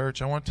something,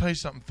 church. I want to tell you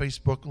something,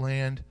 Facebook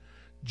land.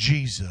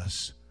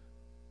 Jesus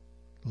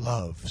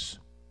loves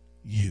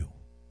you.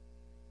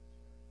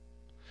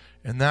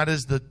 And that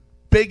is the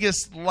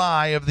biggest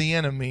lie of the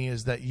enemy,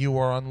 is that you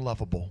are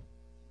unlovable.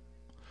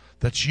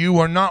 That you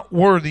are not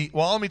worthy.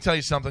 Well, let me tell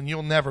you something.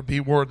 You'll never be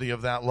worthy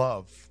of that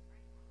love.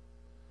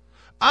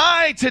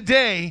 I,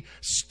 today,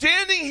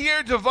 standing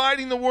here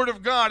dividing the Word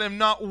of God, am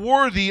not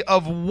worthy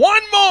of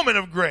 1 moment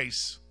of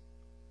grace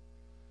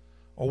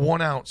or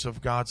 1 ounce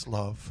of God's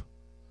love.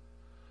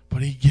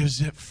 But he gives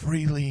it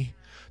freely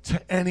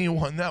to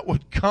anyone that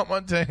would come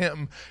unto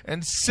him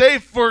and say,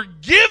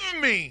 forgive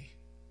me.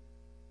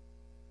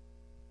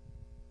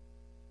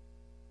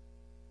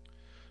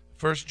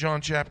 1 John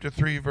chapter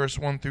 3, verse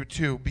 1 through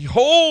 2.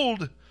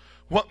 Behold,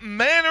 what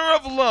manner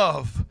of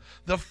love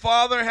the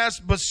Father has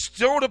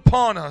bestowed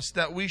upon us,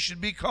 that we should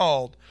be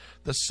called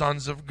the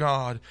sons of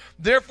God.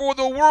 Therefore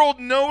the world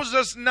knows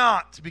us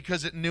not,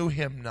 because it knew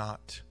him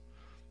not.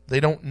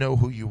 They don't know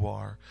who you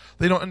are.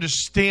 They don't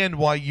understand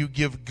why you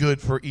give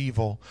good for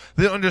evil.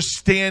 They don't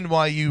understand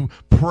why you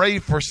pray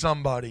for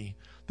somebody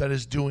that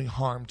is doing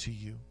harm to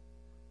you.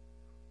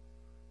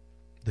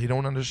 They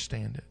don't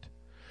understand it.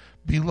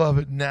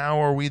 Beloved, now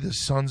are we the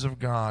sons of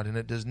God, and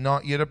it does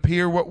not yet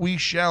appear what we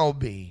shall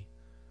be.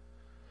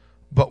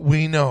 But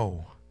we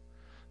know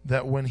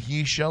that when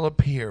he shall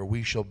appear,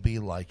 we shall be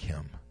like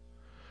him,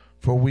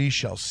 for we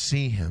shall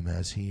see him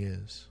as he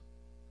is.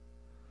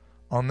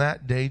 On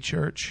that day,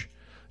 church,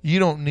 you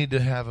don't need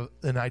to have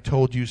an I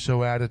told you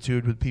so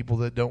attitude with people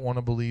that don't want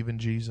to believe in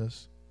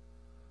Jesus.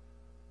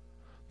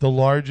 The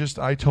largest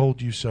I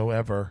told you so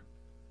ever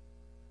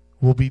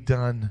will be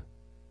done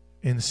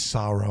in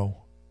sorrow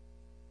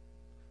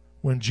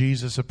when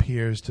Jesus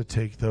appears to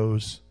take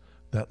those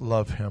that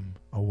love him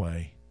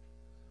away.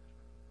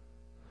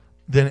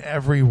 Then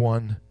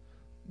everyone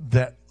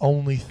that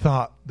only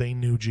thought they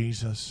knew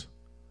Jesus,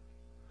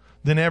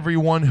 then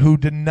everyone who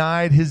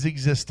denied his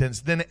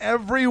existence, then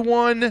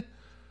everyone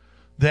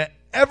that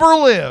ever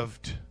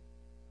lived,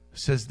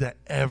 says that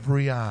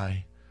every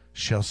eye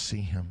shall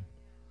see him,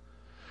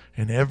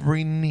 and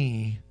every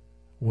knee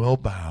will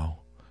bow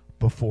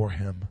before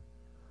him,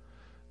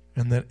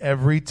 and that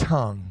every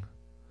tongue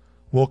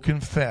will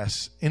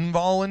confess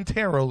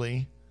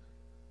involuntarily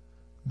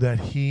that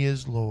he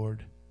is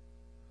Lord.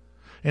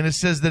 And it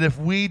says that if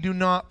we do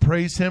not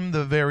praise him,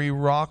 the very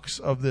rocks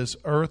of this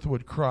earth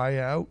would cry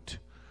out.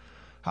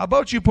 How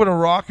about you put a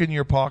rock in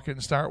your pocket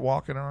and start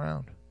walking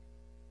around?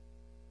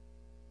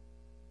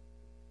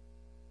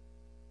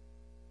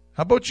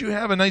 How about you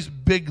have a nice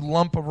big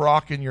lump of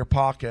rock in your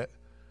pocket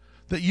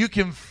that you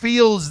can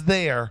feel is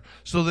there,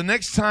 so the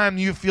next time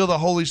you feel the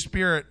Holy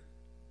Spirit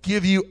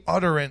give you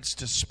utterance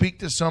to speak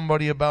to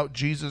somebody about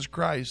Jesus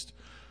Christ,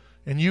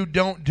 and you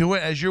don't do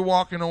it, as you're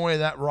walking away,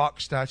 that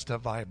rock starts to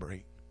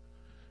vibrate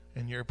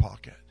in your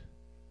pocket.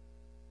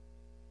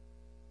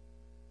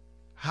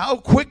 How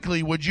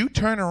quickly would you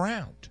turn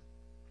around?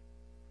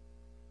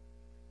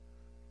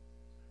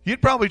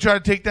 You'd probably try to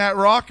take that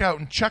rock out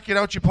and chuck it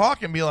out your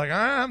pocket and be like,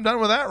 I'm done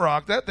with that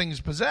rock. That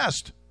thing's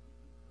possessed.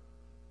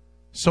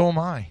 So am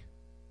I.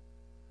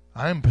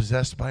 I am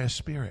possessed by a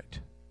spirit,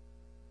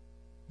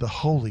 the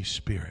Holy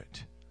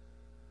Spirit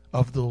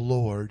of the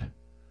Lord.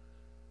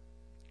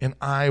 And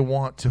I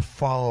want to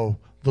follow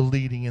the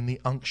leading and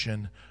the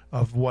unction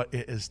of what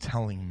it is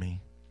telling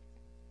me.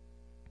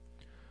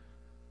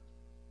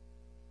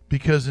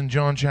 Because in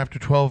John chapter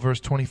 12, verse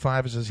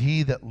 25, it says,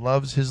 he that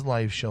loves his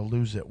life shall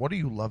lose it. What are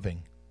you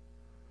loving?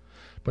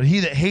 But he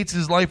that hates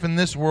his life in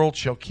this world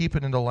shall keep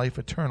it into life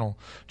eternal.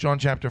 John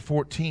chapter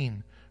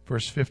 14,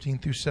 verse 15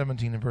 through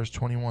 17 and verse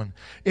 21.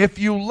 If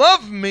you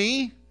love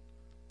me,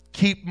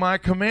 keep my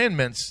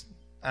commandments.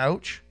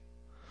 Ouch.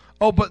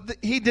 Oh, but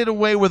he did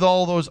away with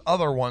all those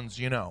other ones,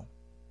 you know.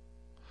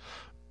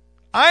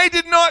 I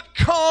did not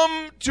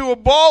come to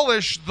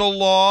abolish the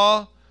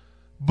law,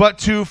 but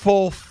to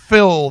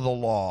fulfill the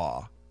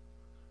law.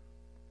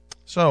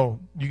 So,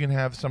 you can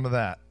have some of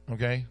that,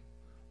 okay?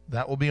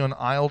 That will be on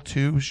aisle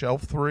 2,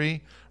 shelf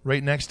 3,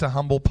 right next to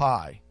humble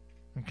pie,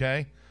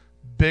 okay?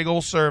 Big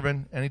old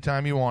serving,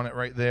 anytime you want it,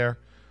 right there.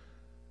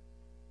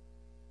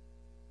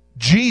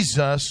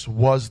 Jesus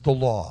was the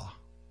law.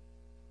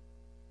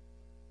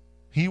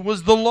 He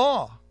was the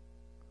law.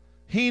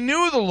 He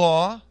knew the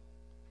law.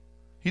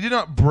 He did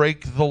not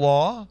break the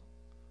law.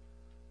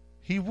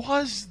 He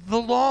was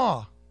the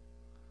law.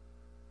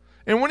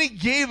 And when he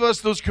gave us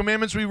those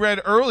commandments we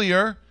read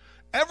earlier,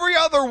 every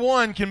other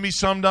one can be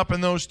summed up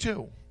in those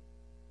two.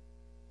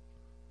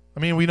 I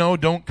mean, we know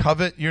don't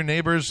covet your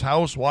neighbor's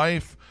house,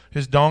 wife,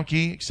 his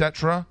donkey,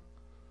 etc.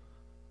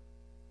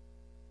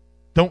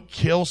 Don't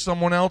kill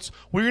someone else.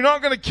 Well, you're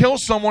not going to kill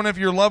someone if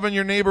you're loving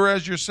your neighbor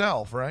as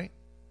yourself, right?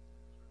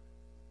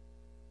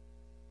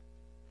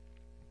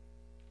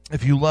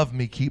 If you love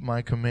me, keep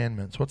my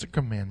commandments. What's a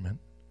commandment?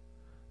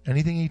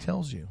 Anything he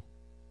tells you.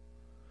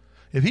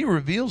 If he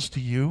reveals to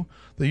you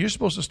that you're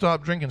supposed to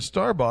stop drinking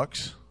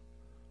Starbucks,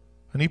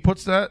 and he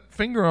puts that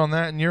finger on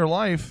that in your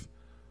life,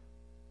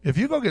 if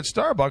you go get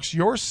Starbucks,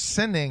 you're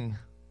sinning.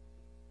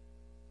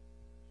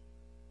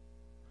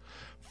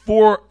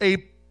 For a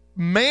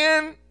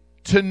man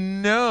to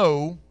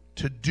know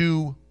to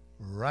do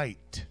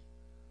right.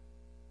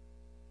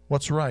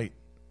 What's right?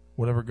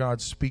 Whatever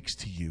God speaks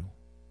to you.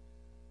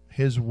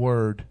 His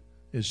word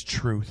is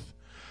truth.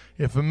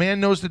 If a man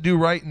knows to do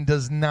right and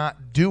does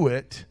not do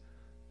it,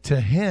 to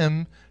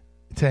him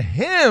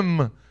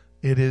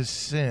it is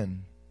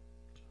sin.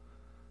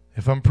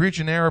 If I'm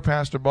preaching error,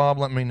 Pastor Bob,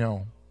 let me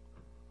know.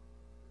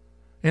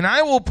 And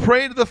I will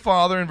pray to the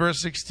Father, in verse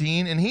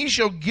 16, and he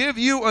shall give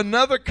you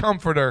another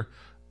comforter.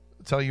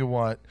 I'll tell you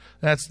what,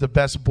 that's the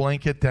best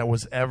blanket that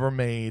was ever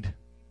made.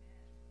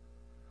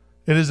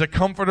 It is a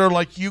comforter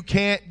like you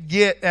can't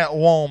get at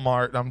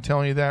Walmart. I'm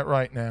telling you that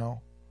right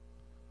now.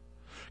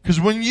 Because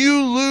when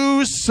you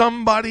lose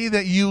somebody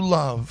that you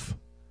love,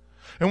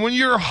 and when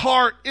your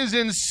heart is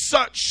in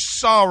such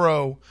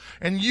sorrow,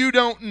 and you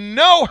don't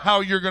know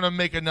how you're going to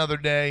make another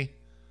day,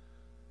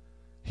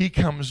 he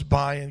comes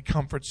by and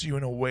comforts you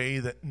in a way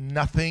that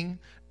nothing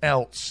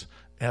else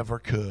ever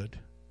could.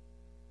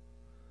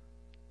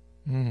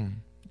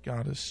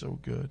 God is so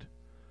good.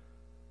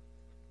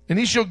 And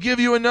he shall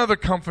give you another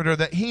comforter,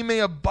 that he may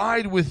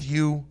abide with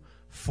you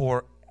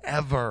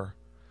forever.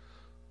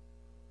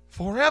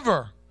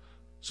 Forever.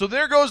 So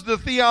there goes the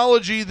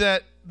theology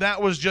that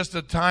was just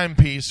a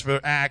timepiece for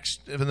Acts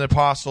and the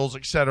apostles,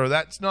 etc.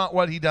 That's not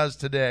what he does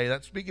today.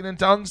 That speaking in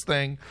tongues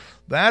thing,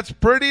 that's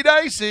pretty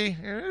dicey.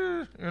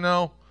 You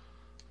know.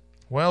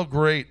 Well,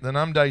 great. Then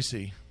I'm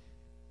dicey.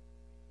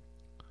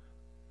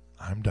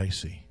 I'm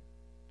dicey.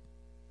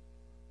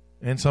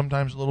 And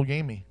sometimes a little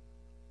gamey.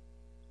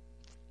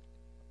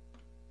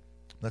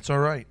 That's all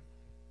right.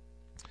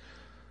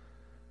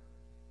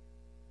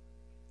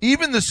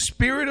 Even the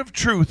Spirit of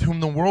truth, whom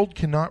the world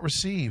cannot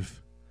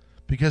receive,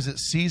 because it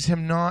sees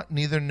him not,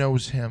 neither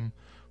knows him,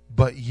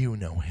 but you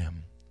know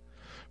him.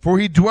 For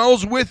he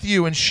dwells with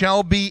you and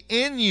shall be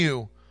in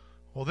you.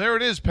 Well, there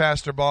it is,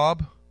 Pastor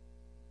Bob.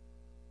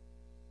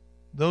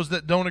 Those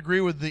that don't agree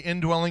with the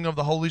indwelling of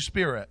the Holy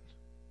Spirit.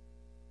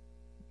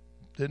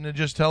 Didn't it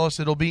just tell us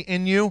it'll be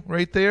in you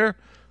right there?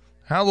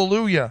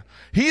 Hallelujah.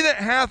 He that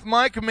hath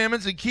my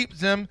commandments and keeps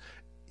them,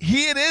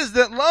 he it is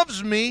that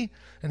loves me.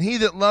 And he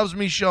that loves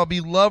me shall be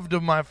loved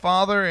of my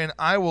Father, and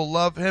I will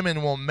love him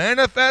and will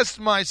manifest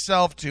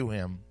myself to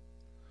him.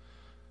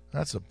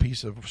 That's a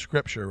piece of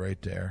scripture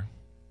right there.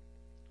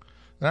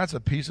 That's a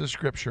piece of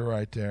scripture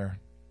right there.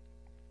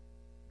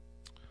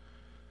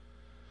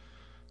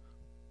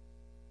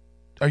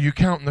 Are you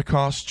counting the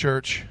cost,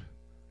 church?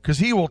 Because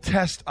he will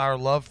test our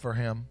love for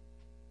him.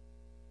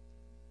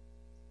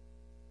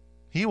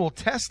 He will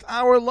test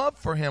our love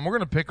for him. We're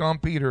going to pick on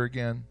Peter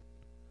again.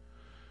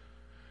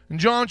 In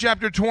John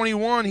chapter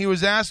 21, he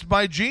was asked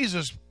by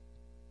Jesus,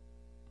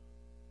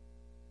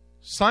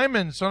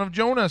 Simon, son of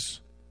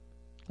Jonas,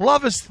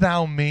 lovest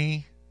thou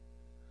me?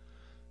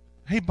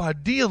 Hey,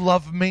 bud, do you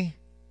love me?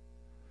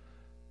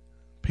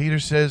 Peter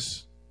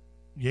says,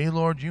 yea,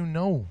 Lord, you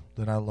know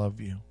that I love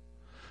you.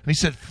 And he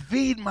said,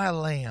 feed my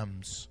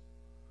lambs.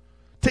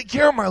 Take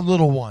care of my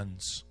little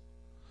ones.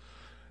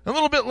 A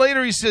little bit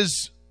later he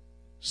says,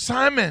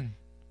 Simon,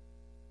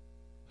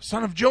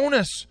 son of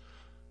Jonas,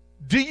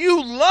 do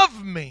you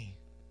love me?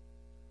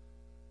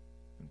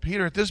 And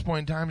Peter at this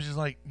point in time is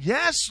like,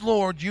 yes,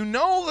 Lord, you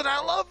know that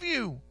I love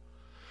you.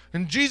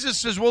 And Jesus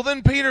says, well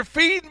then, Peter,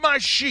 feed my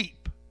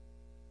sheep.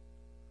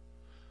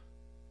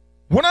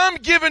 What I'm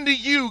giving to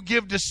you,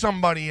 give to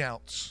somebody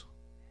else.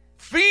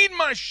 Feed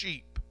my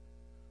sheep.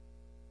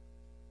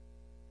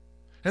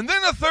 And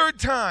then a third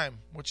time,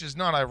 which is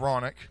not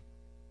ironic,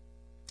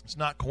 it's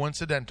not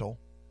coincidental,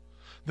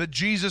 that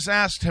Jesus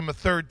asked him a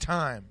third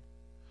time,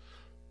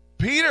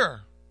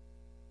 Peter,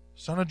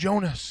 son of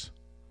Jonas,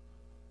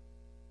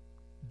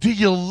 do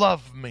you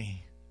love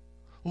me?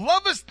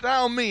 Lovest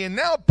thou me? And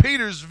now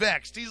Peter's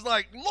vexed. He's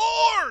like,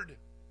 Lord,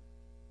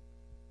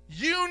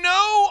 you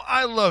know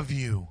I love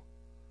you.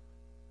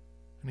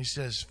 And he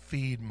says,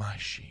 feed my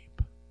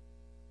sheep.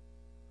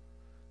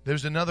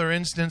 There's another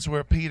instance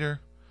where Peter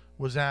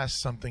was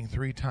asked something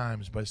 3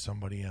 times by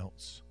somebody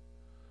else.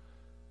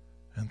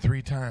 And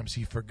 3 times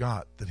he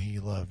forgot that he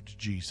loved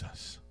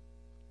Jesus.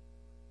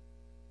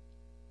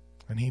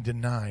 And he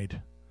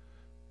denied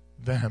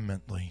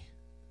vehemently.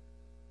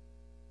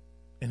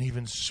 And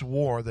even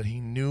swore that he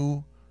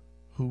knew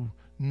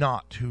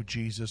not who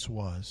Jesus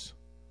was.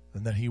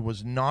 And that he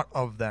was not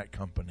of that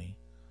company.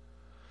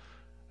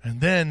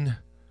 And then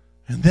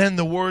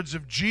the words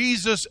of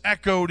Jesus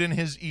echoed in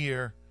his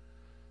ear.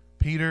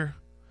 Peter,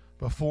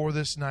 before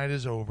this night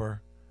is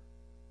over,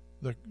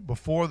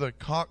 before the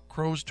cock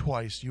crows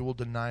twice, you will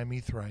deny me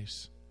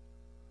thrice.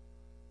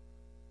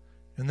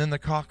 And then the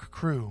cock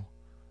crew,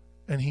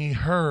 and he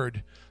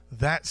heard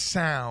that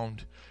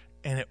sound,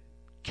 and it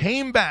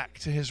came back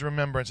to his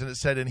remembrance, and it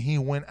said, and he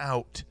went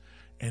out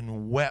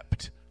and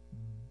wept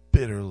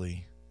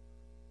bitterly.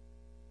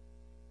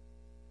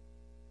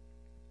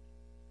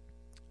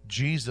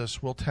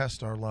 Jesus will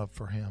test our love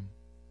for him.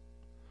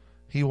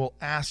 He will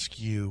ask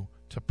you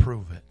to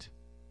prove it.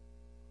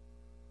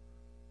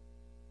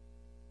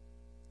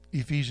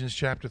 Ephesians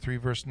chapter 3,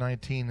 verse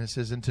 19, it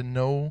says, and to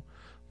know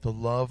the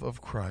love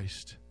of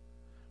Christ,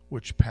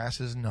 which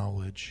passes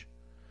knowledge,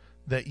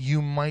 that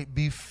you might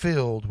be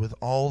filled with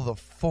all the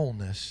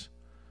fullness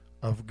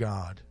of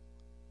God.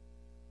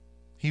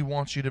 He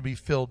wants you to be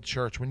filled,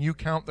 church. When you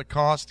count the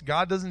cost,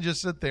 God doesn't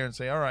just sit there and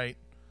say, all right,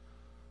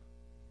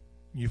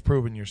 you've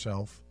proven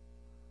yourself.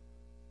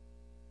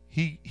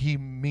 He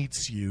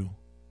meets you,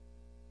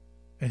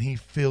 and he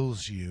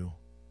fills you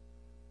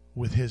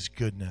with his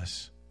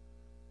goodness.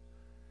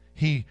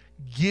 He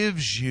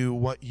gives you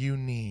what you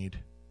need.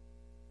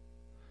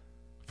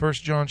 1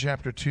 John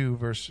chapter 2,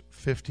 verse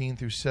 15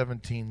 through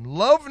 17.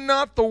 Love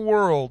not the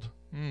world.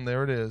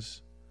 There it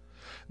is.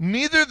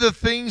 Neither the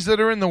things that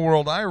are in the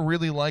world. I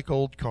really like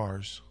old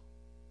cars.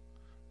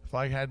 If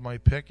I had my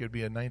pick, it would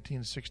be a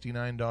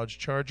 1969 Dodge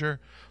Charger,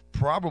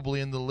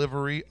 probably in the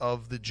livery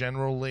of the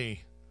General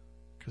Lee,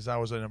 because I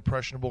was an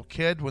impressionable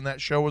kid when that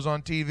show was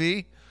on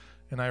TV,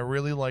 and I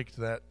really liked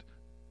that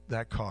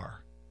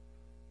car.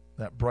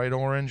 That bright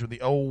orange with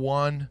the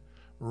 01,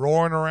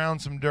 roaring around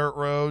some dirt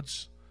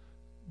roads.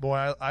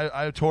 Boy,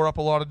 I tore up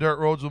a lot of dirt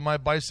roads with my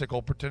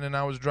bicycle pretending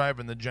I was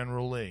driving the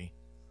General Lee.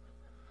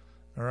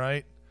 All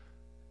right?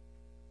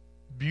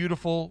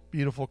 Beautiful,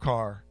 beautiful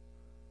car.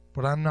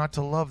 But I'm not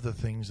to love the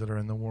things that are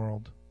in the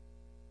world.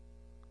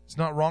 It's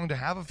not wrong to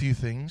have a few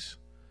things,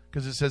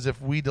 because it says if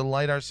we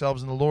delight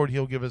ourselves in the Lord,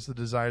 he'll give us the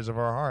desires of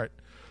our heart.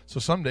 So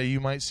someday you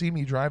might see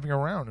me driving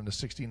around in a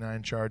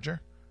 69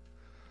 Charger,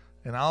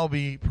 and I'll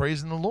be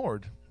praising the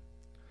Lord,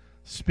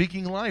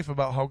 speaking life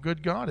about how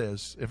good God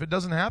is. If it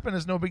doesn't happen,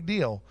 it's no big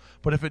deal.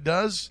 But if it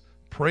does,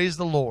 praise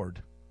the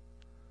Lord.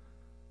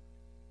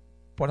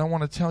 But I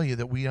want to tell you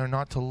that we are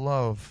not to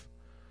love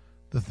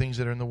the things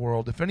that are in the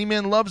world. If any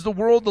man loves the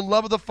world, the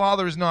love of the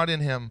Father is not in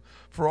him.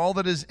 For all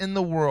that is in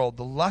the world,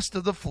 the lust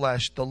of the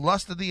flesh, the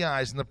lust of the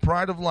eyes, and the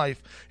pride of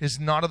life is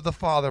not of the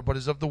Father, but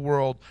is of the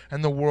world,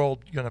 and the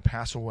world is going to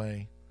pass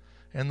away,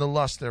 and the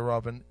lust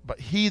thereof. But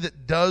he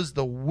that does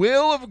the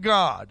will of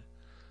God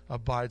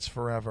abides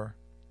forever.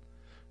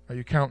 Are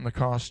you counting the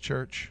cost,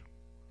 church?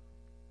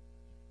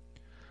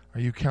 Are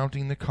you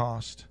counting the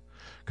cost?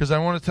 Because I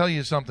want to tell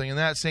you something. In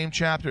that same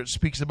chapter, it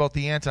speaks about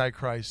the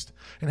Antichrist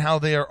and how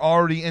they are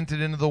already entered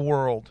into the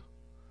world.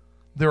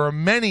 There are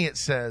many, it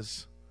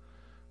says,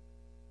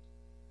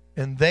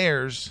 and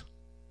theirs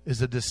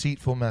is a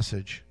deceitful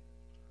message.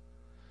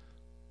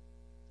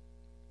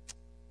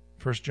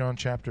 1 John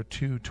chapter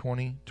 2,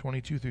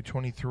 22 through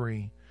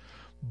 23.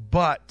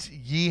 But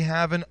ye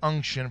have an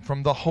unction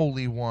from the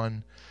Holy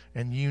One,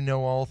 and you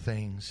know all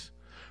things.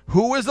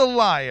 Who is a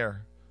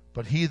liar,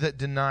 but he that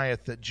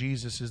denieth that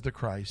Jesus is the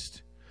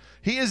Christ?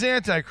 He is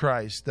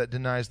Antichrist, that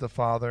denies the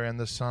Father and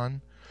the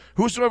Son.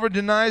 Whosoever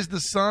denies the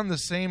Son, the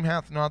same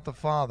hath not the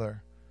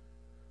Father.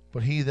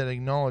 But he that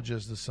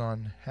acknowledges the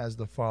Son has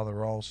the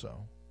Father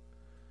also.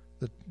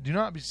 Do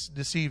not be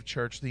deceived,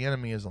 church. The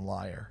enemy is a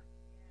liar.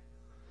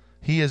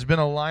 He has been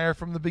a liar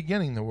from the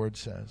beginning, the Word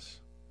says.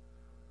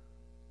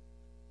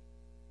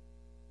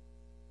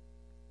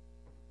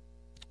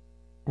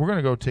 We're going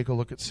to go take a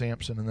look at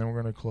Samson, and then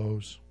we're going to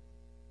close.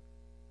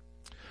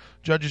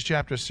 Judges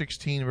chapter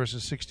 16,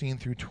 verses 16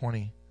 through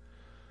 20.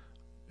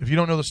 If you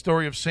don't know the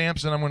story of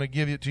Samson, I'm going to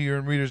give it to you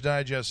in Reader's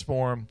Digest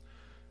form.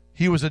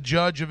 He was a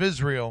judge of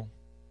Israel.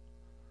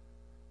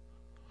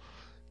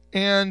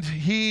 And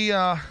he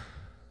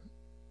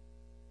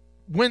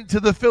went to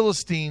the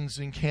Philistines'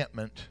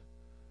 encampment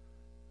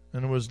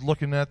and was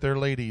looking at their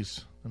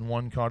ladies, and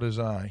one caught his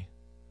eye.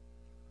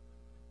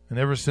 And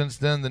ever since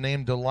then, the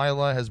name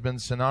Delilah has been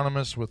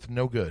synonymous with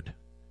no good.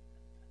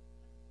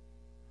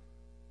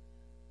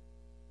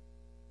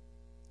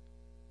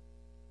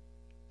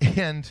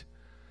 And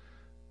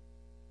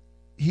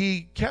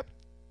she kept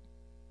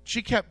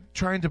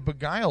trying to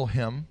beguile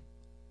him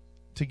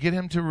to get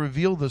him to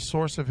reveal the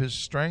source of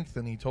his strength,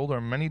 and he told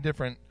her many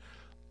different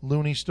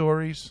loony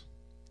stories.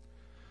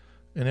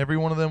 And every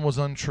one of them was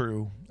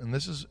untrue. And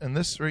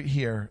this right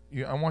here,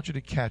 I want you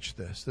to catch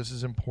this. This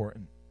is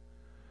important.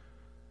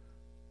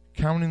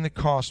 Counting the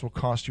cost will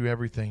cost you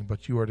everything,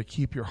 but you are to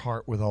keep your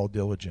heart with all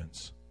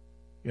diligence.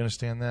 You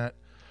understand that?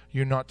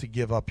 You're not to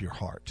give up your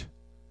heart.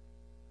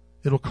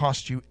 It'll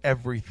cost you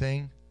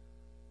everything,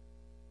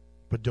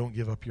 but don't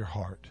give up your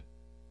heart.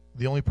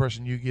 The only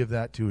person you give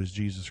that to is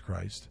Jesus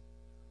Christ.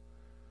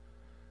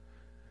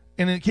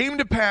 And it came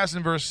to pass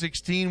in verse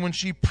 16, when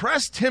she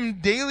pressed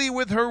him daily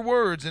with her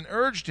words and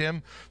urged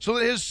him, so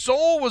that his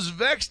soul was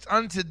vexed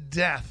unto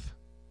death.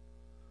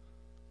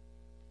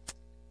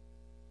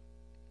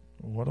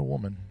 What a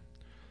woman.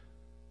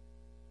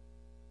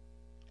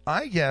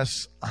 I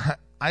guess,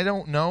 I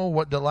don't know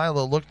what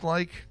Delilah looked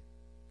like.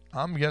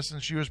 I'm guessing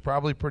she was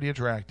probably pretty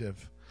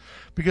attractive.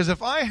 Because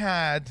if I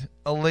had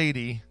a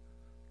lady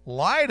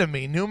lie to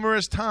me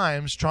numerous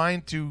times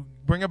trying to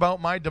bring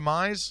about my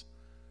demise,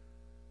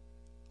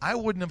 I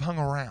wouldn't have hung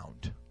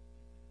around.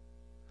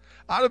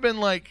 I'd have been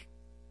like,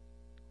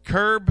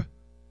 curb,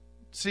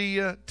 see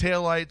ya,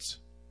 taillights,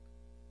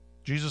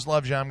 Jesus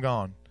loves you, I'm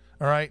gone.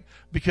 All right?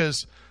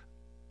 Because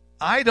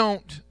I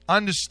don't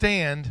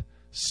understand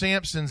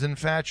Samson's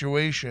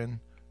infatuation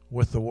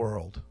with the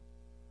world.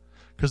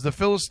 Because the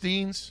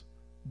Philistines,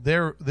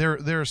 they're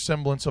a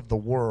semblance of the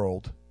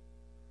world.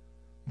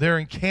 Their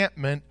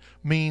encampment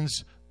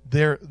means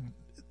they're,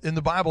 in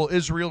the Bible,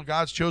 Israel,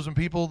 God's chosen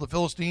people, the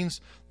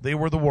Philistines, they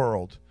were the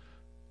world.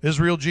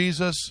 Israel,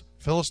 Jesus,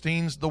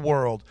 Philistines, the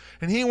world.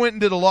 And he went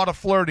and did a lot of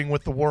flirting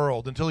with the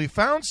world until he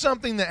found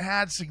something that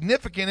had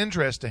significant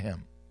interest to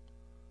him.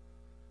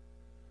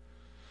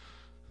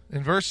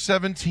 In verse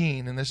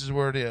 17, and this is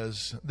where it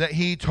is, that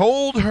he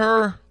told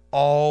her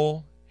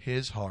all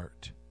his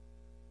heart.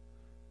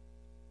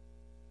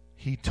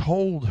 He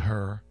told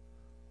her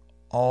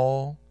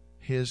all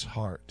his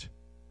heart.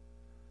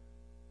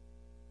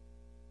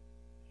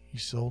 He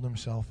sold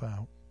himself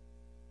out.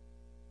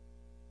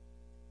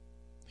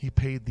 He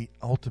paid the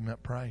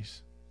ultimate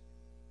price.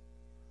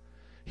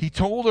 He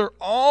told her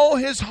all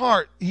his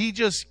heart. He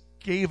just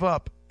gave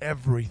up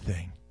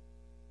everything.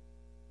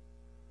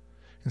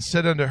 And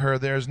said unto her,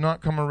 there is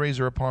not come a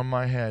razor upon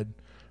my head,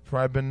 for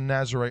I have been a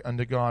Nazarite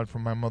unto God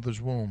from my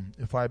mother's womb.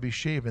 If I be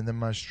shaven, then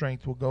my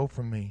strength will go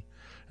from me,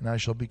 and I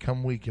shall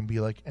become weak and be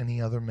like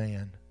any other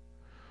man.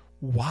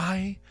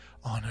 Why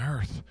on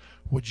earth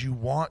would you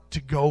want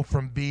to go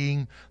from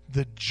being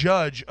the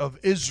judge of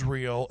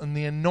Israel and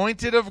the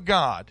anointed of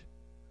God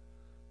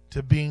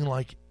to being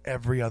like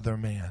every other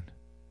man?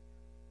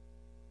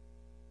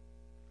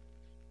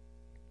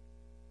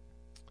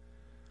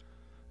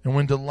 And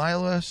when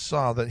Delilah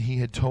saw that he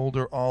had told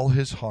her all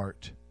his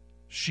heart,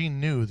 she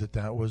knew that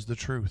that was the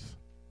truth.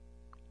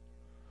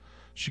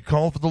 She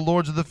called for the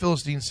lords of the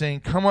Philistines, saying,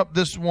 come up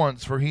this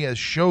once, for he has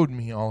showed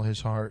me all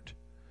his heart.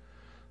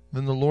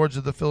 Then the lords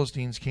of the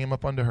Philistines came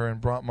up unto her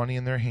and brought money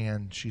in their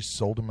hand. She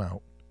sold him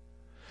out.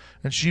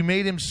 And she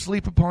made him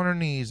sleep upon her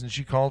knees, and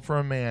she called for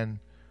a man,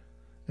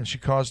 and she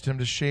caused him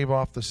to shave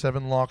off the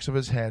 7 locks of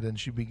his head, and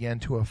she began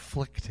to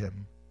afflict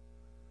him.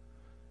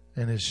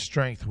 And his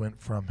strength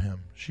went from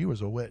him. She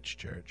was a witch,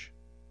 church.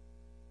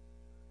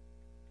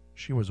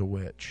 She was a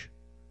witch.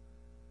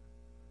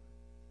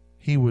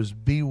 He was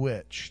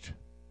bewitched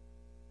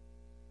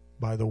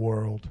by the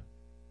world.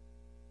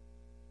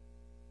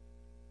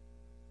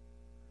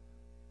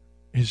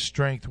 His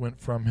strength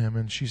went from him,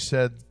 and she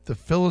said, the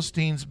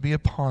Philistines be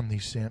upon thee,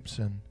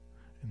 Samson.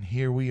 And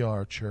here we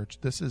are, church.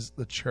 This is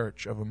the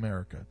church of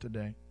America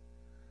today.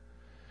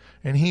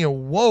 And he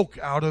awoke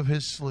out of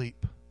his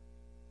sleep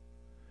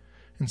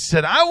and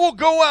said, I will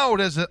go out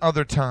as at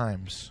other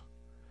times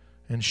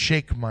and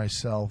shake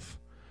myself.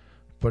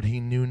 But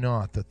he knew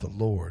not that the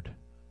Lord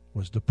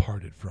was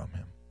departed from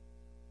him.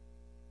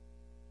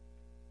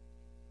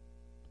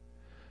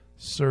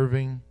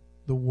 Serving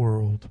the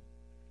world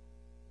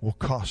will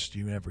cost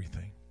you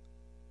everything.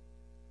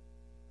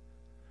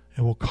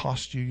 It will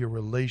cost you your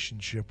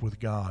relationship with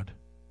God.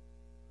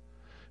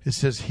 It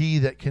says, he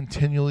that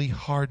continually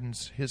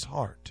hardens his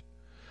heart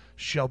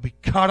shall be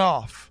cut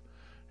off,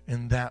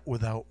 and that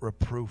without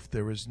reproof.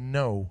 There is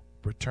no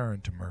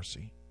return to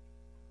mercy.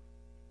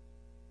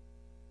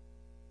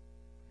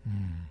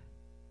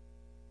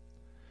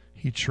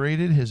 He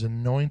traded his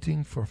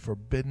anointing for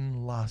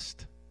forbidden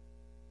lust.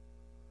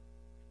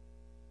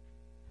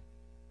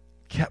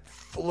 Kept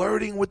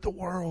flirting with the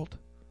world.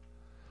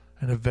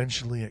 And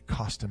eventually it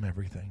cost him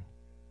everything.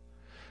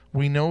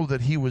 We know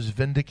that he was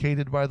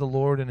vindicated by the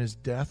Lord in his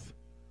death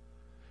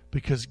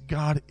because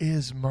God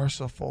is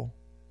merciful.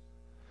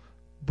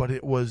 But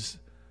it was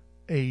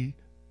a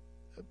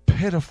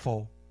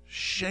pitiful,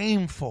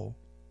 shameful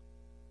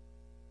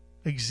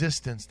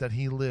existence that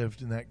he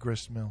lived in that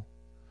grist mill.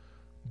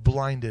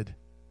 Blinded.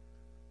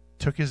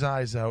 Took his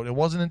eyes out. It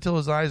wasn't until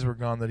his eyes were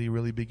gone that he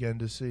really began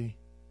to see.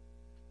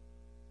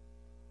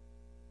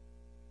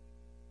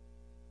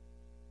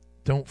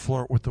 Don't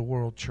flirt with the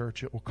world,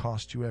 church. It will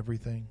cost you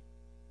everything.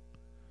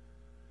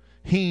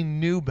 He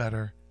knew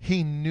better.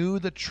 He knew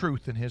the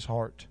truth in his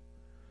heart.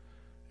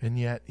 And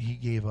yet he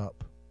gave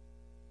up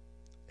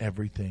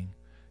everything.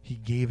 He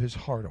gave his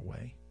heart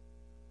away.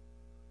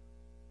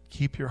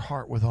 Keep your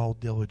heart with all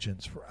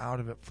diligence, for out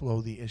of it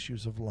flow the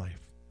issues of life.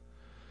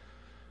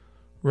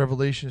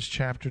 Revelations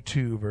chapter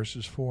 2,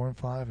 verses 4 and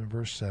 5 and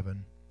verse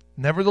 7.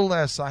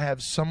 Nevertheless, I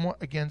have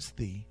somewhat against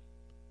thee,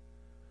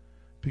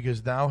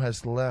 because thou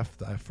hast left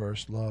thy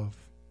first love.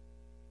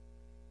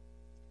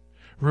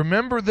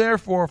 Remember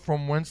therefore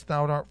from whence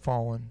thou art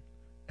fallen,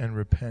 and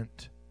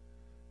repent,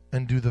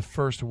 and do the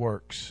first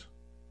works.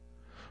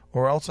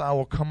 Or else I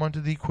will come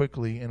unto thee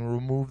quickly, and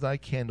remove thy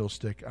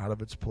candlestick out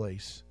of its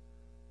place,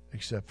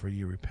 except for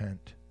ye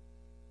repent.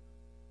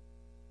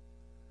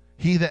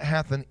 He that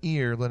hath an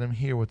ear, let him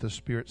hear what the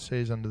Spirit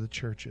says unto the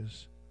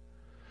churches.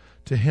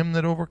 To him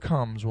that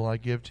overcomes will I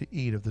give to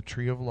eat of the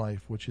tree of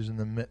life, which is in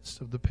the midst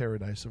of the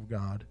paradise of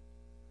God.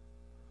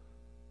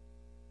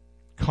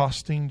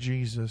 Costing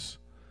Jesus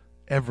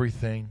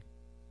everything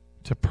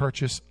to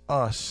purchase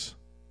us.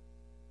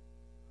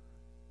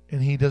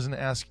 And he doesn't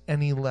ask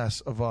any less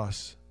of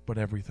us, but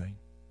everything.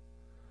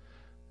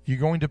 You're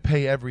going to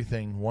pay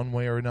everything one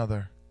way or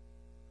another.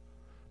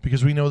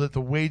 Because we know that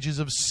the wages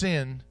of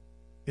sin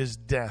is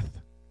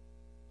death.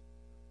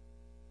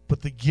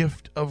 But the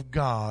gift of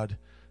God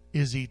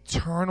is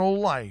eternal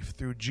life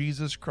through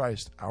Jesus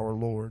Christ our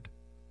Lord.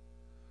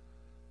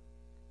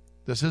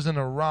 This isn't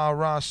a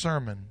rah-rah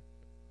sermon.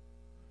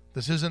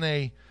 This isn't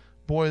a,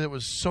 boy, that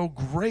was so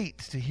great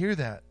to hear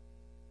that.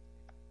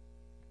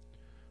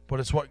 But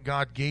it's what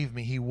God gave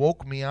me. He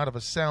woke me out of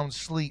a sound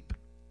sleep.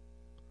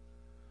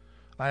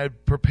 I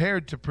had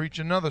prepared to preach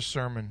another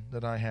sermon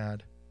that I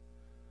had.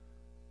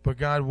 But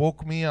God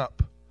woke me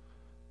up.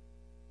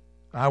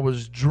 I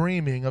was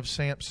dreaming of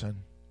Samson.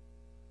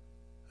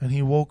 And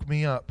he woke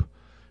me up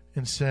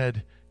and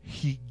said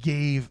he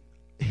gave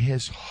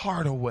his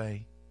heart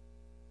away.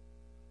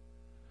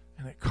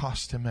 And it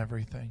cost him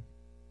everything.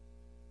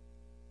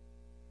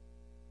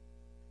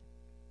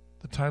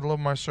 The title of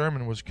my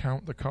sermon was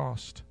Count the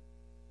Cost.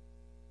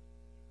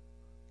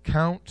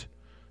 Count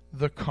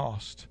the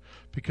cost.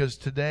 Because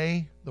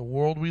today, the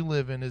world we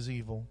live in is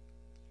evil.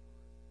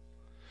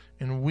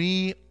 And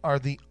we are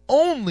the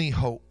only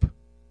hope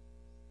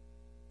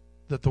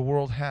that the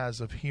world has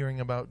of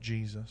hearing about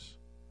Jesus.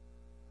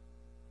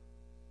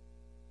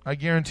 I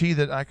guarantee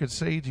that I could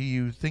say to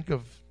you, think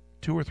of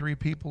 2 or 3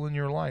 people in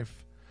your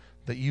life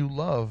that you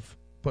love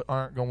but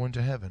aren't going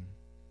to heaven.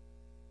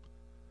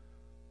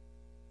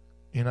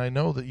 And I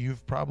know that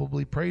you've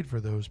probably prayed for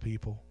those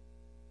people.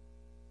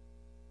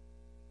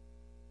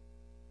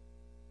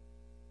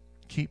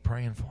 Keep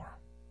praying for them.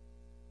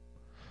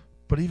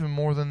 But even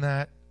more than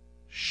that,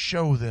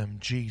 show them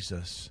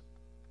Jesus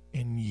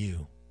in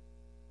you.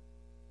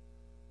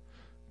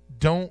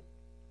 Don't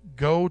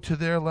go to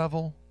their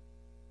level.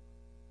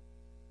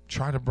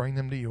 Try to bring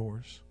them to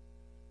yours.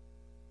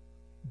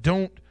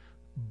 Don't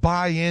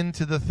buy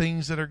into the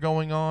things that are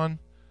going on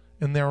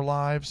in their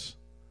lives.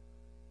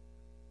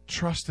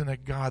 Trust in a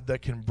God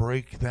that can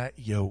break that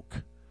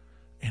yoke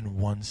in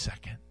 1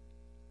 second.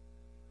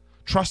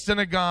 Trust in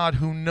a God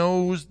who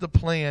knows the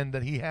plan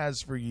that he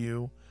has for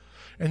you.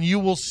 And you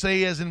will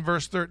say, as in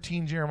verse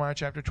 13, Jeremiah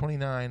chapter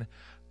 29,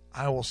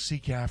 I will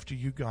seek after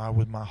you, God,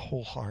 with my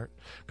whole heart,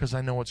 because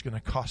I know it's going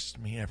to cost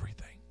me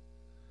everything.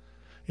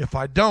 If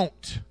I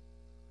don't,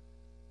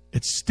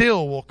 it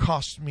still will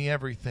cost me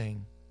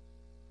everything.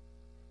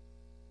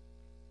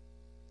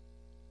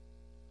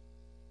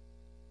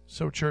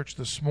 So, church,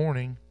 this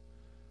morning,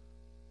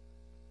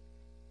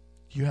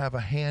 you have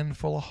a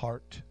handful of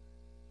heart.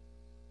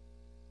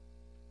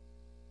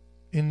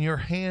 In your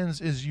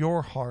hands is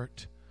your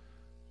heart.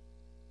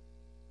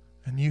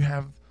 And you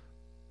have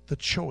the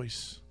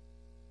choice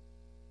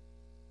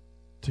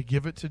to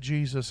give it to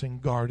Jesus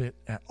and guard it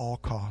at all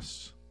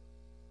costs.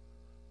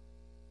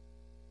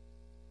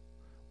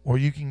 Or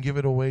you can give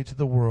it away to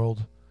the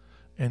world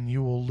and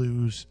you will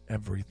lose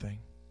everything.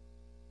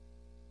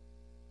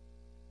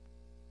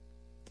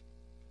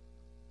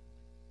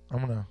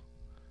 I'm going to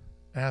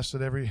ask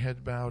that every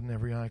head bowed and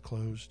every eye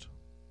closed.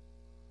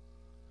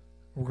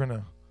 We're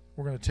going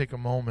to take a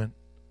moment.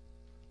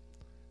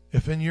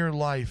 If in your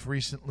life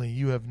recently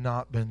you have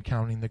not been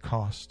counting the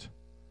cost,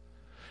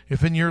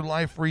 if in your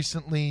life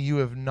recently you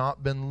have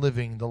not been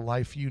living the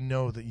life you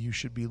know that you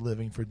should be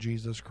living for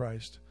Jesus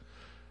Christ,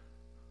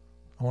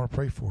 I want to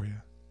pray for you.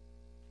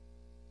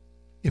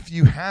 If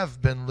you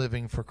have been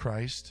living for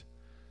Christ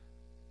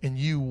and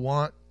you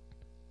want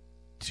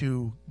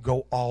to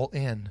go all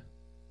in,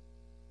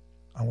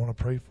 I want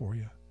to pray for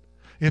you.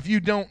 If you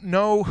don't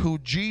know who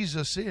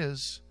Jesus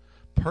is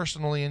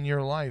personally in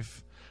your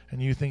life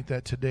and you think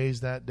that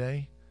today's that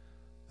day,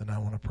 then I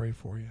want to pray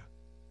for you.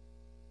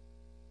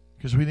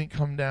 Because we didn't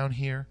come down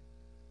here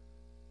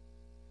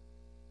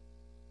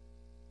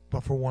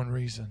but for one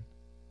reason: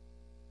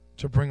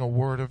 to bring a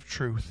word of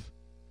truth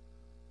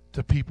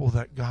to people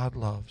that God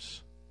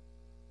loves.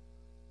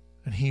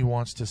 And He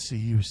wants to see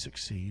you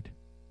succeed.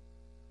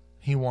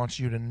 He wants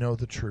you to know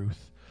the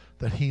truth,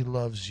 that He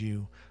loves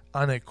you.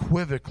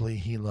 Unequivocally,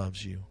 He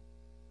loves you.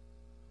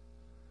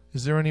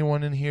 Is there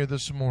anyone in here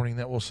this morning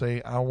that will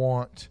say, I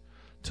want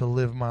to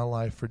live my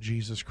life for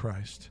Jesus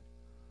Christ?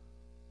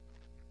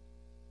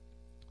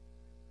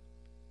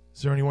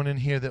 Is there anyone in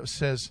here that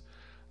says,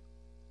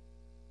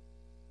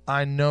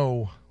 I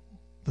know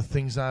the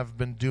things I've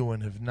been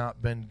doing have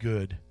not been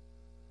good,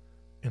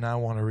 and I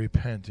want to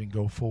repent and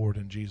go forward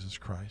in Jesus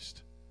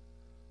Christ?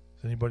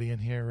 Is anybody in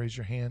here? Raise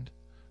your hand.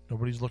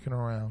 Nobody's looking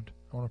around.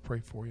 I want to pray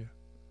for you.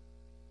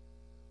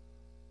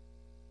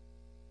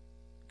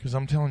 Because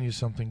I'm telling you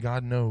something,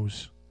 God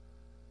knows.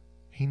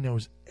 He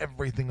knows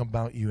everything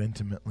about you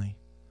intimately.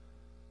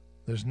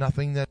 There's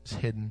nothing that's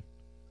hidden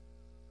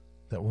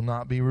that will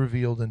not be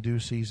revealed in due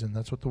season.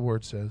 That's what the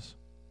Word says.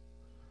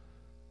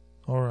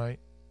 All right.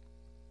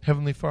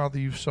 Heavenly Father,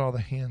 you saw the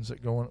hands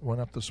that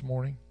went up this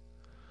morning.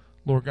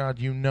 Lord God,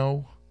 you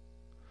know,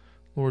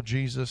 Lord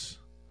Jesus,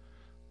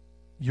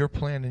 your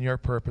plan and your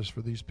purpose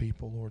for these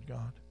people, Lord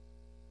God.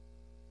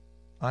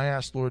 I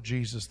ask, Lord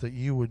Jesus, that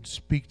you would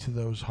speak to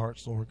those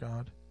hearts, Lord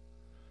God.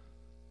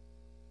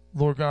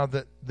 Lord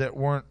God, that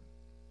weren't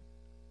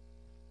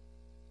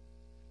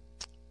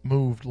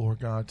moved, Lord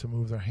God, to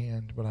move their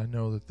hand, but I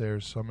know that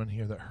there's some in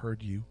here that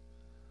heard you.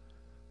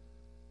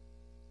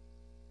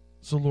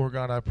 So, Lord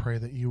God, I pray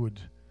that you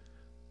would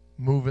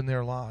move in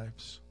their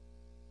lives.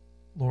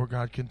 Lord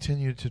God,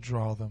 continue to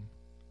draw them.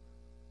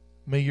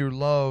 May your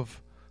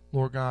love,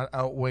 Lord God,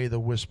 outweigh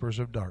the whispers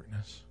of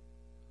darkness.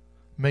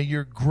 May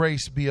your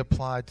grace be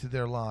applied to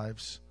their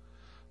lives,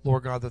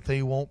 Lord God, that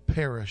they won't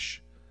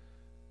perish,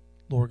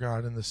 Lord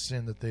God, in the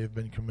sin that they have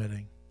been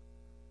committing.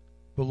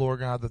 But, Lord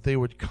God, that they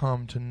would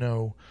come to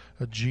know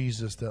a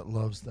Jesus that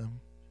loves them,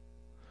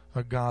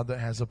 a God that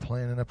has a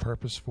plan and a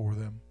purpose for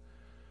them.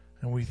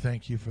 And we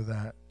thank you for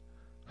that.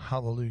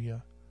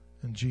 Hallelujah.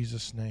 In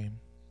Jesus' name.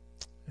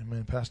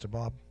 Amen. Pastor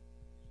Bob.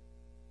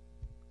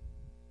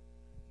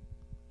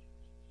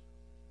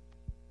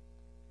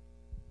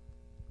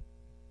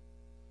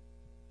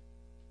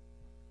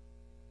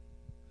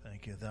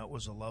 Thank you. That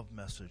was a love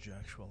message,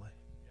 actually.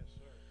 Yes,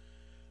 sir.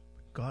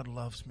 God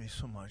loves me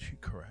so much, He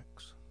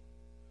corrects.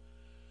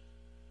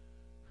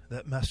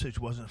 That message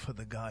wasn't for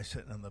the guy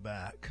sitting in the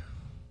back.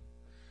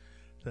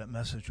 That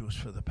message was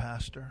for the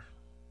pastor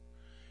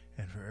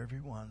and for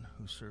everyone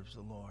who serves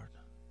the Lord.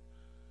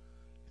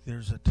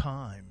 There's a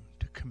time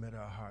to commit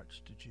our hearts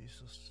to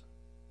Jesus.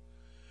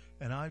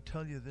 And I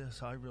tell you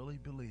this, I really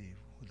believe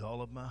with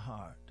all of my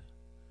heart,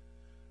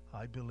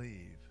 I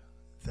believe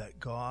that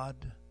God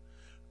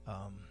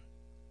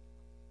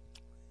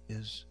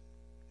is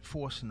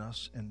forcing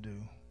us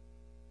into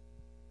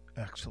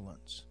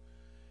excellence.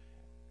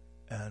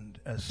 And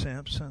as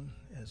Samson,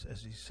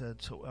 as he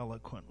said so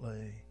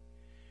eloquently,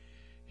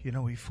 you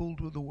know, he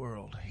fooled with the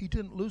world. He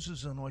didn't lose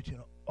his anointing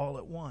all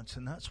at once,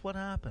 and that's what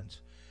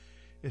happens.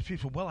 If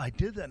people, well, I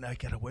did that and I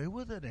get away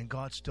with it, and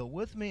God's still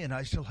with me, and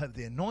I still have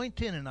the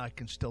anointing, and I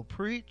can still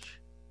preach,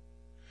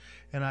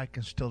 and I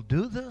can still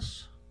do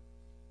this.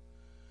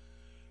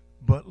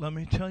 But let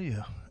me tell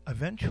you,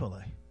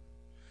 eventually,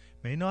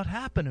 may not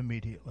happen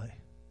immediately,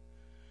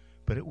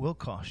 but it will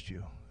cost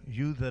you.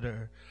 You that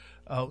are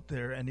out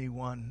there,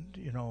 anyone,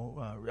 you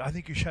know, I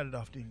think you shut it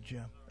off, didn't you,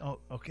 Jim? Oh,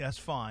 okay, that's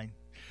fine.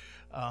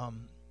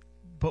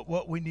 But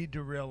what we need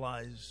to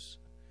realize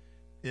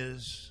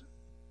is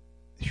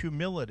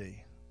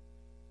humility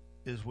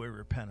is where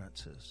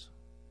repentance is.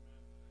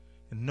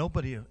 And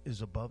nobody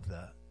is above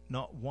that.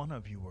 Not one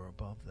of you are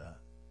above that.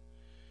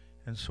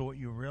 And so what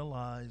you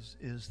realize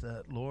is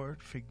that,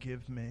 Lord,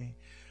 forgive me.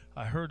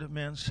 I heard a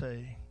man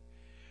say,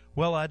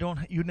 well,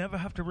 you never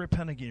have to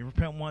repent again. You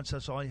repent once,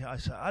 that's all I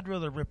said. I'd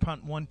rather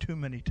repent one too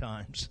many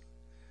times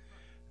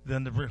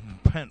than to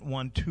repent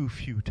one too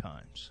few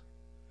times.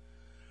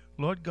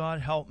 Lord God,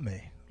 help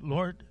me.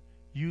 Lord,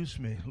 use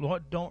me.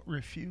 Lord, don't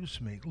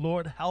refuse me.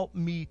 Lord, help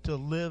me to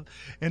live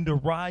and to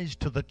rise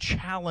to the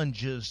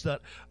challenges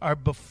that are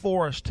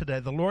before us today.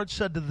 The Lord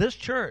said to this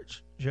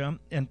church, Jim,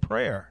 in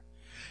prayer,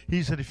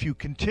 He said, if you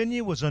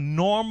continue as a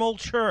normal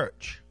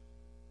church,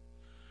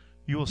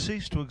 you will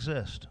cease to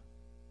exist.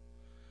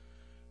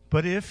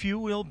 But if you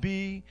will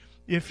be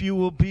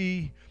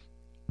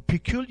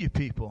peculiar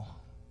people,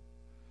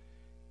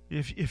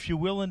 if you're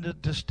willing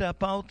to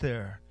step out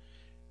there,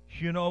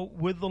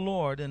 with the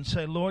Lord and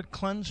say, Lord,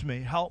 cleanse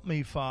me, help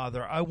me,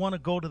 Father. I want to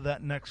go to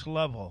that next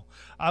level.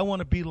 I want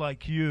to be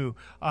like you.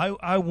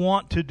 I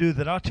want to do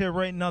that. I'll tell you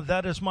right now,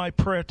 that is my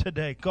prayer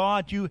today.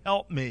 God, you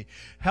help me.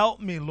 Help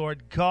me,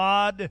 Lord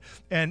God,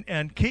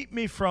 and keep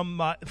me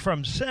from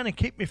sin and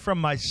keep me from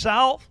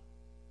myself,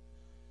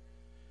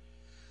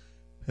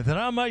 that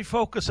I might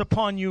focus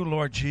upon you,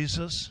 Lord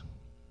Jesus.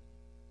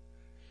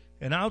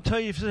 And I'll tell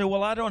you, if you say,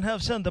 well, I don't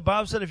have sin. The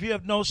Bible said if you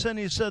have no sin,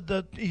 He said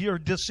that you're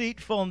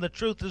deceitful and the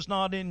truth is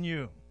not in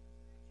you.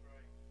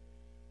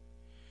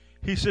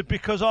 He said,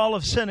 because all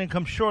have sinned and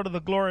come short of the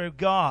glory of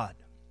God.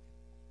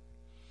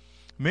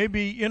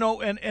 Maybe,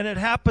 and it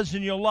happens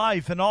in your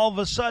life, and all of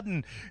a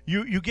sudden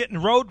you get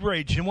in road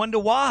rage and wonder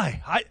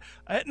why.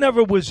 It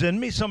never was in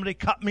me. Somebody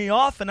cut me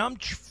off, and I'm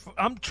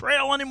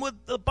trailing him with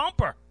the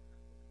bumper.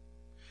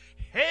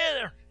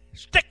 Hair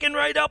sticking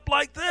right up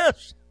like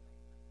this.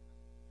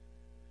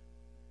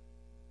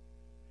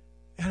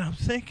 And I'm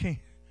thinking,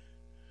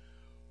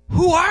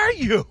 who are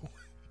you?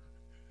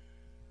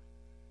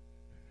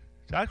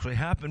 It's actually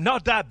happened.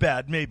 Not that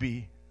bad,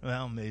 maybe.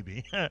 Well,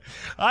 maybe.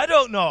 I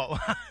don't know.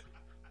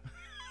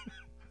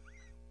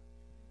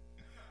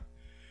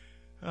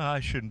 I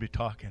shouldn't be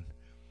talking.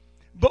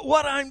 But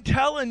what I'm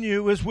telling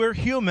you is we're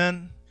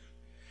human.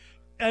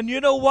 And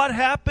you know what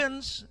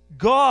happens?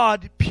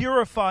 God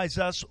purifies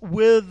us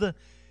with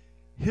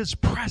His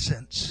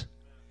presence.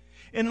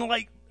 And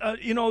like,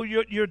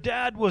 your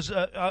dad was,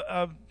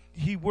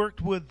 he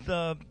worked with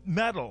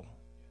metal.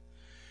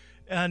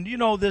 And,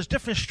 there's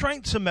different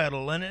strengths of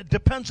metal, and it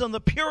depends on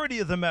the purity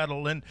of the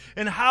metal and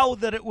how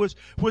that it was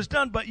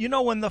done. But,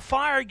 when the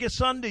fire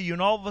gets under you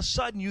and all of a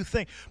sudden you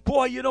think,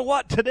 boy, you know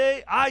what,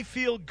 today I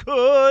feel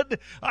good.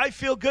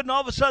 And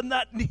all of a sudden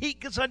that heat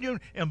gets on you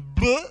and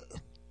blah,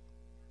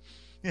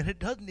 and it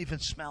doesn't even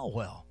smell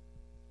well.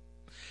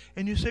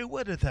 And you say,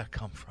 where did that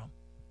come from?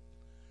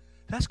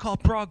 That's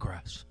called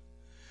progress.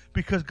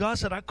 Because God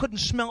said, I couldn't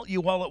smelt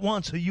you all at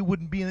once so you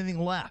wouldn't be anything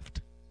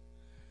left.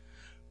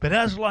 But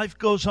as life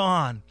goes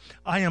on,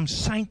 I am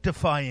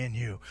sanctifying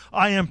you.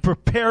 I am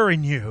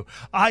preparing you.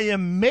 I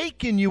am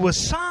making you a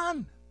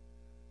son.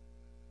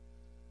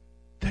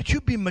 That you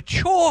be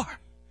mature.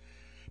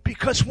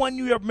 Because when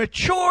you are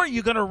mature,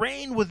 you're going to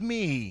reign with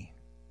me.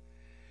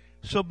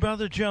 So,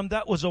 Brother Jim,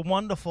 that was a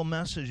wonderful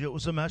message. It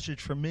was a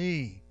message for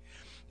me.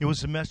 It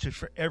was a message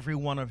for every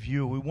one of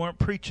you. We weren't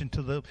preaching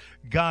to the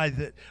guy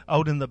that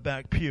out in the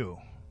back pew.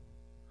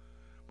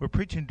 We're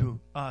preaching to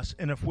us,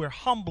 and if we're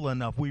humble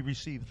enough, we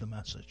receive the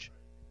message.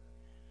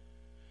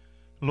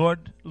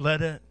 Lord,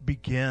 let it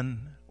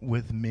begin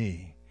with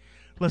me.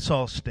 Let's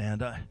all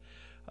stand.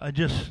 I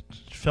just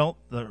felt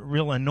the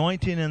real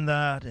anointing in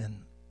that,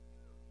 and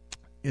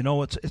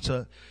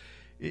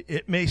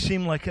it may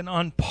seem like an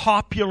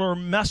unpopular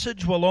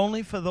message, well,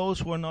 only for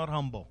those who are not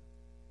humble.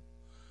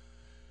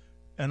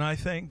 And I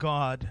thank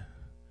God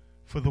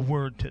for the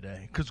word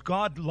today, because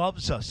God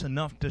loves us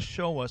enough to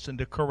show us and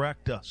to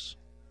correct us.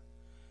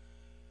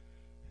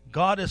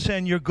 God is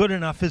saying you're good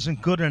enough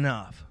isn't good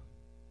enough.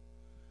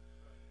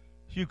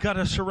 You've got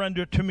to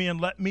surrender to me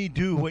and let me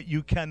do what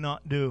you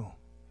cannot do.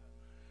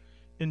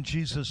 In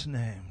Jesus'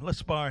 name.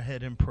 Let's bow our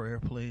head in prayer,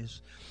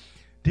 please.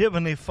 Dear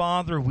Heavenly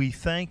Father, we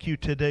thank you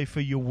today for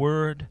your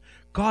word.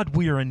 God,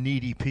 we are a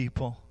needy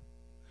people.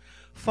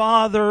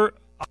 Father,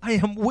 I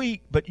am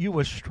weak, but you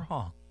are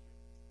strong.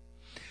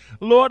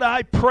 Lord,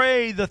 I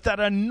pray that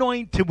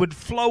anointing would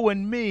flow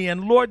in me.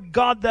 And Lord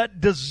God, that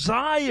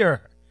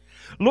desire,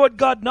 Lord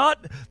God,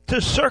 not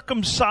to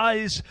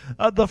circumcise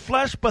the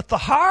flesh, but the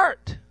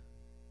heart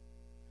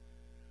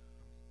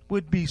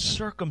would be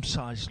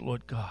circumcised,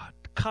 Lord God.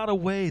 Cut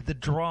away the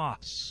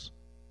dross.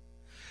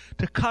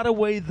 To cut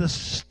away the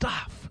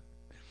stuff.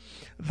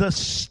 The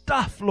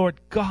stuff, Lord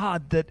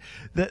God,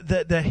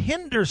 that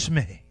hinders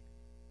me.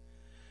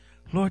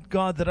 Lord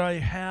God, that I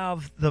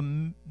have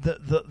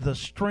the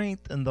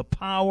strength and the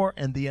power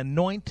and the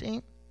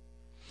anointing.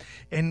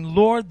 And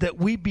Lord, that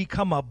we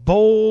become a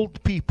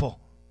bold people.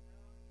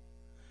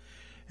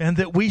 And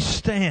that we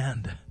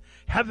stand,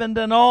 having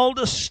done all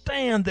to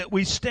stand, that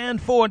we stand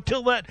for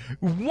until that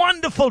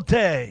wonderful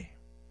day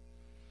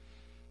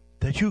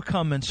that you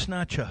come and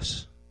snatch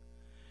us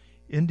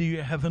into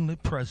your heavenly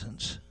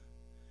presence,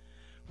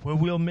 where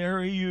we'll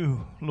marry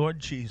you, Lord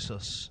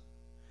Jesus.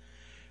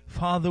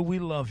 Father, we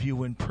love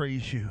you and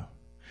praise you.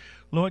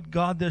 Lord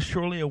God, there's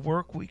surely a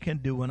work we can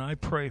do, and I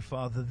pray,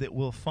 Father, that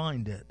we'll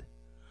find it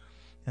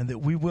and that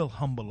we will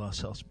humble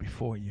ourselves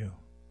before you.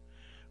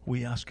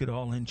 We ask it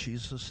all in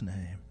Jesus'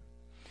 name.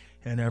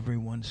 And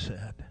everyone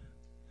said,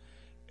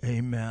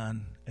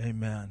 amen,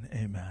 amen,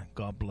 amen.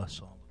 God bless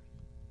all.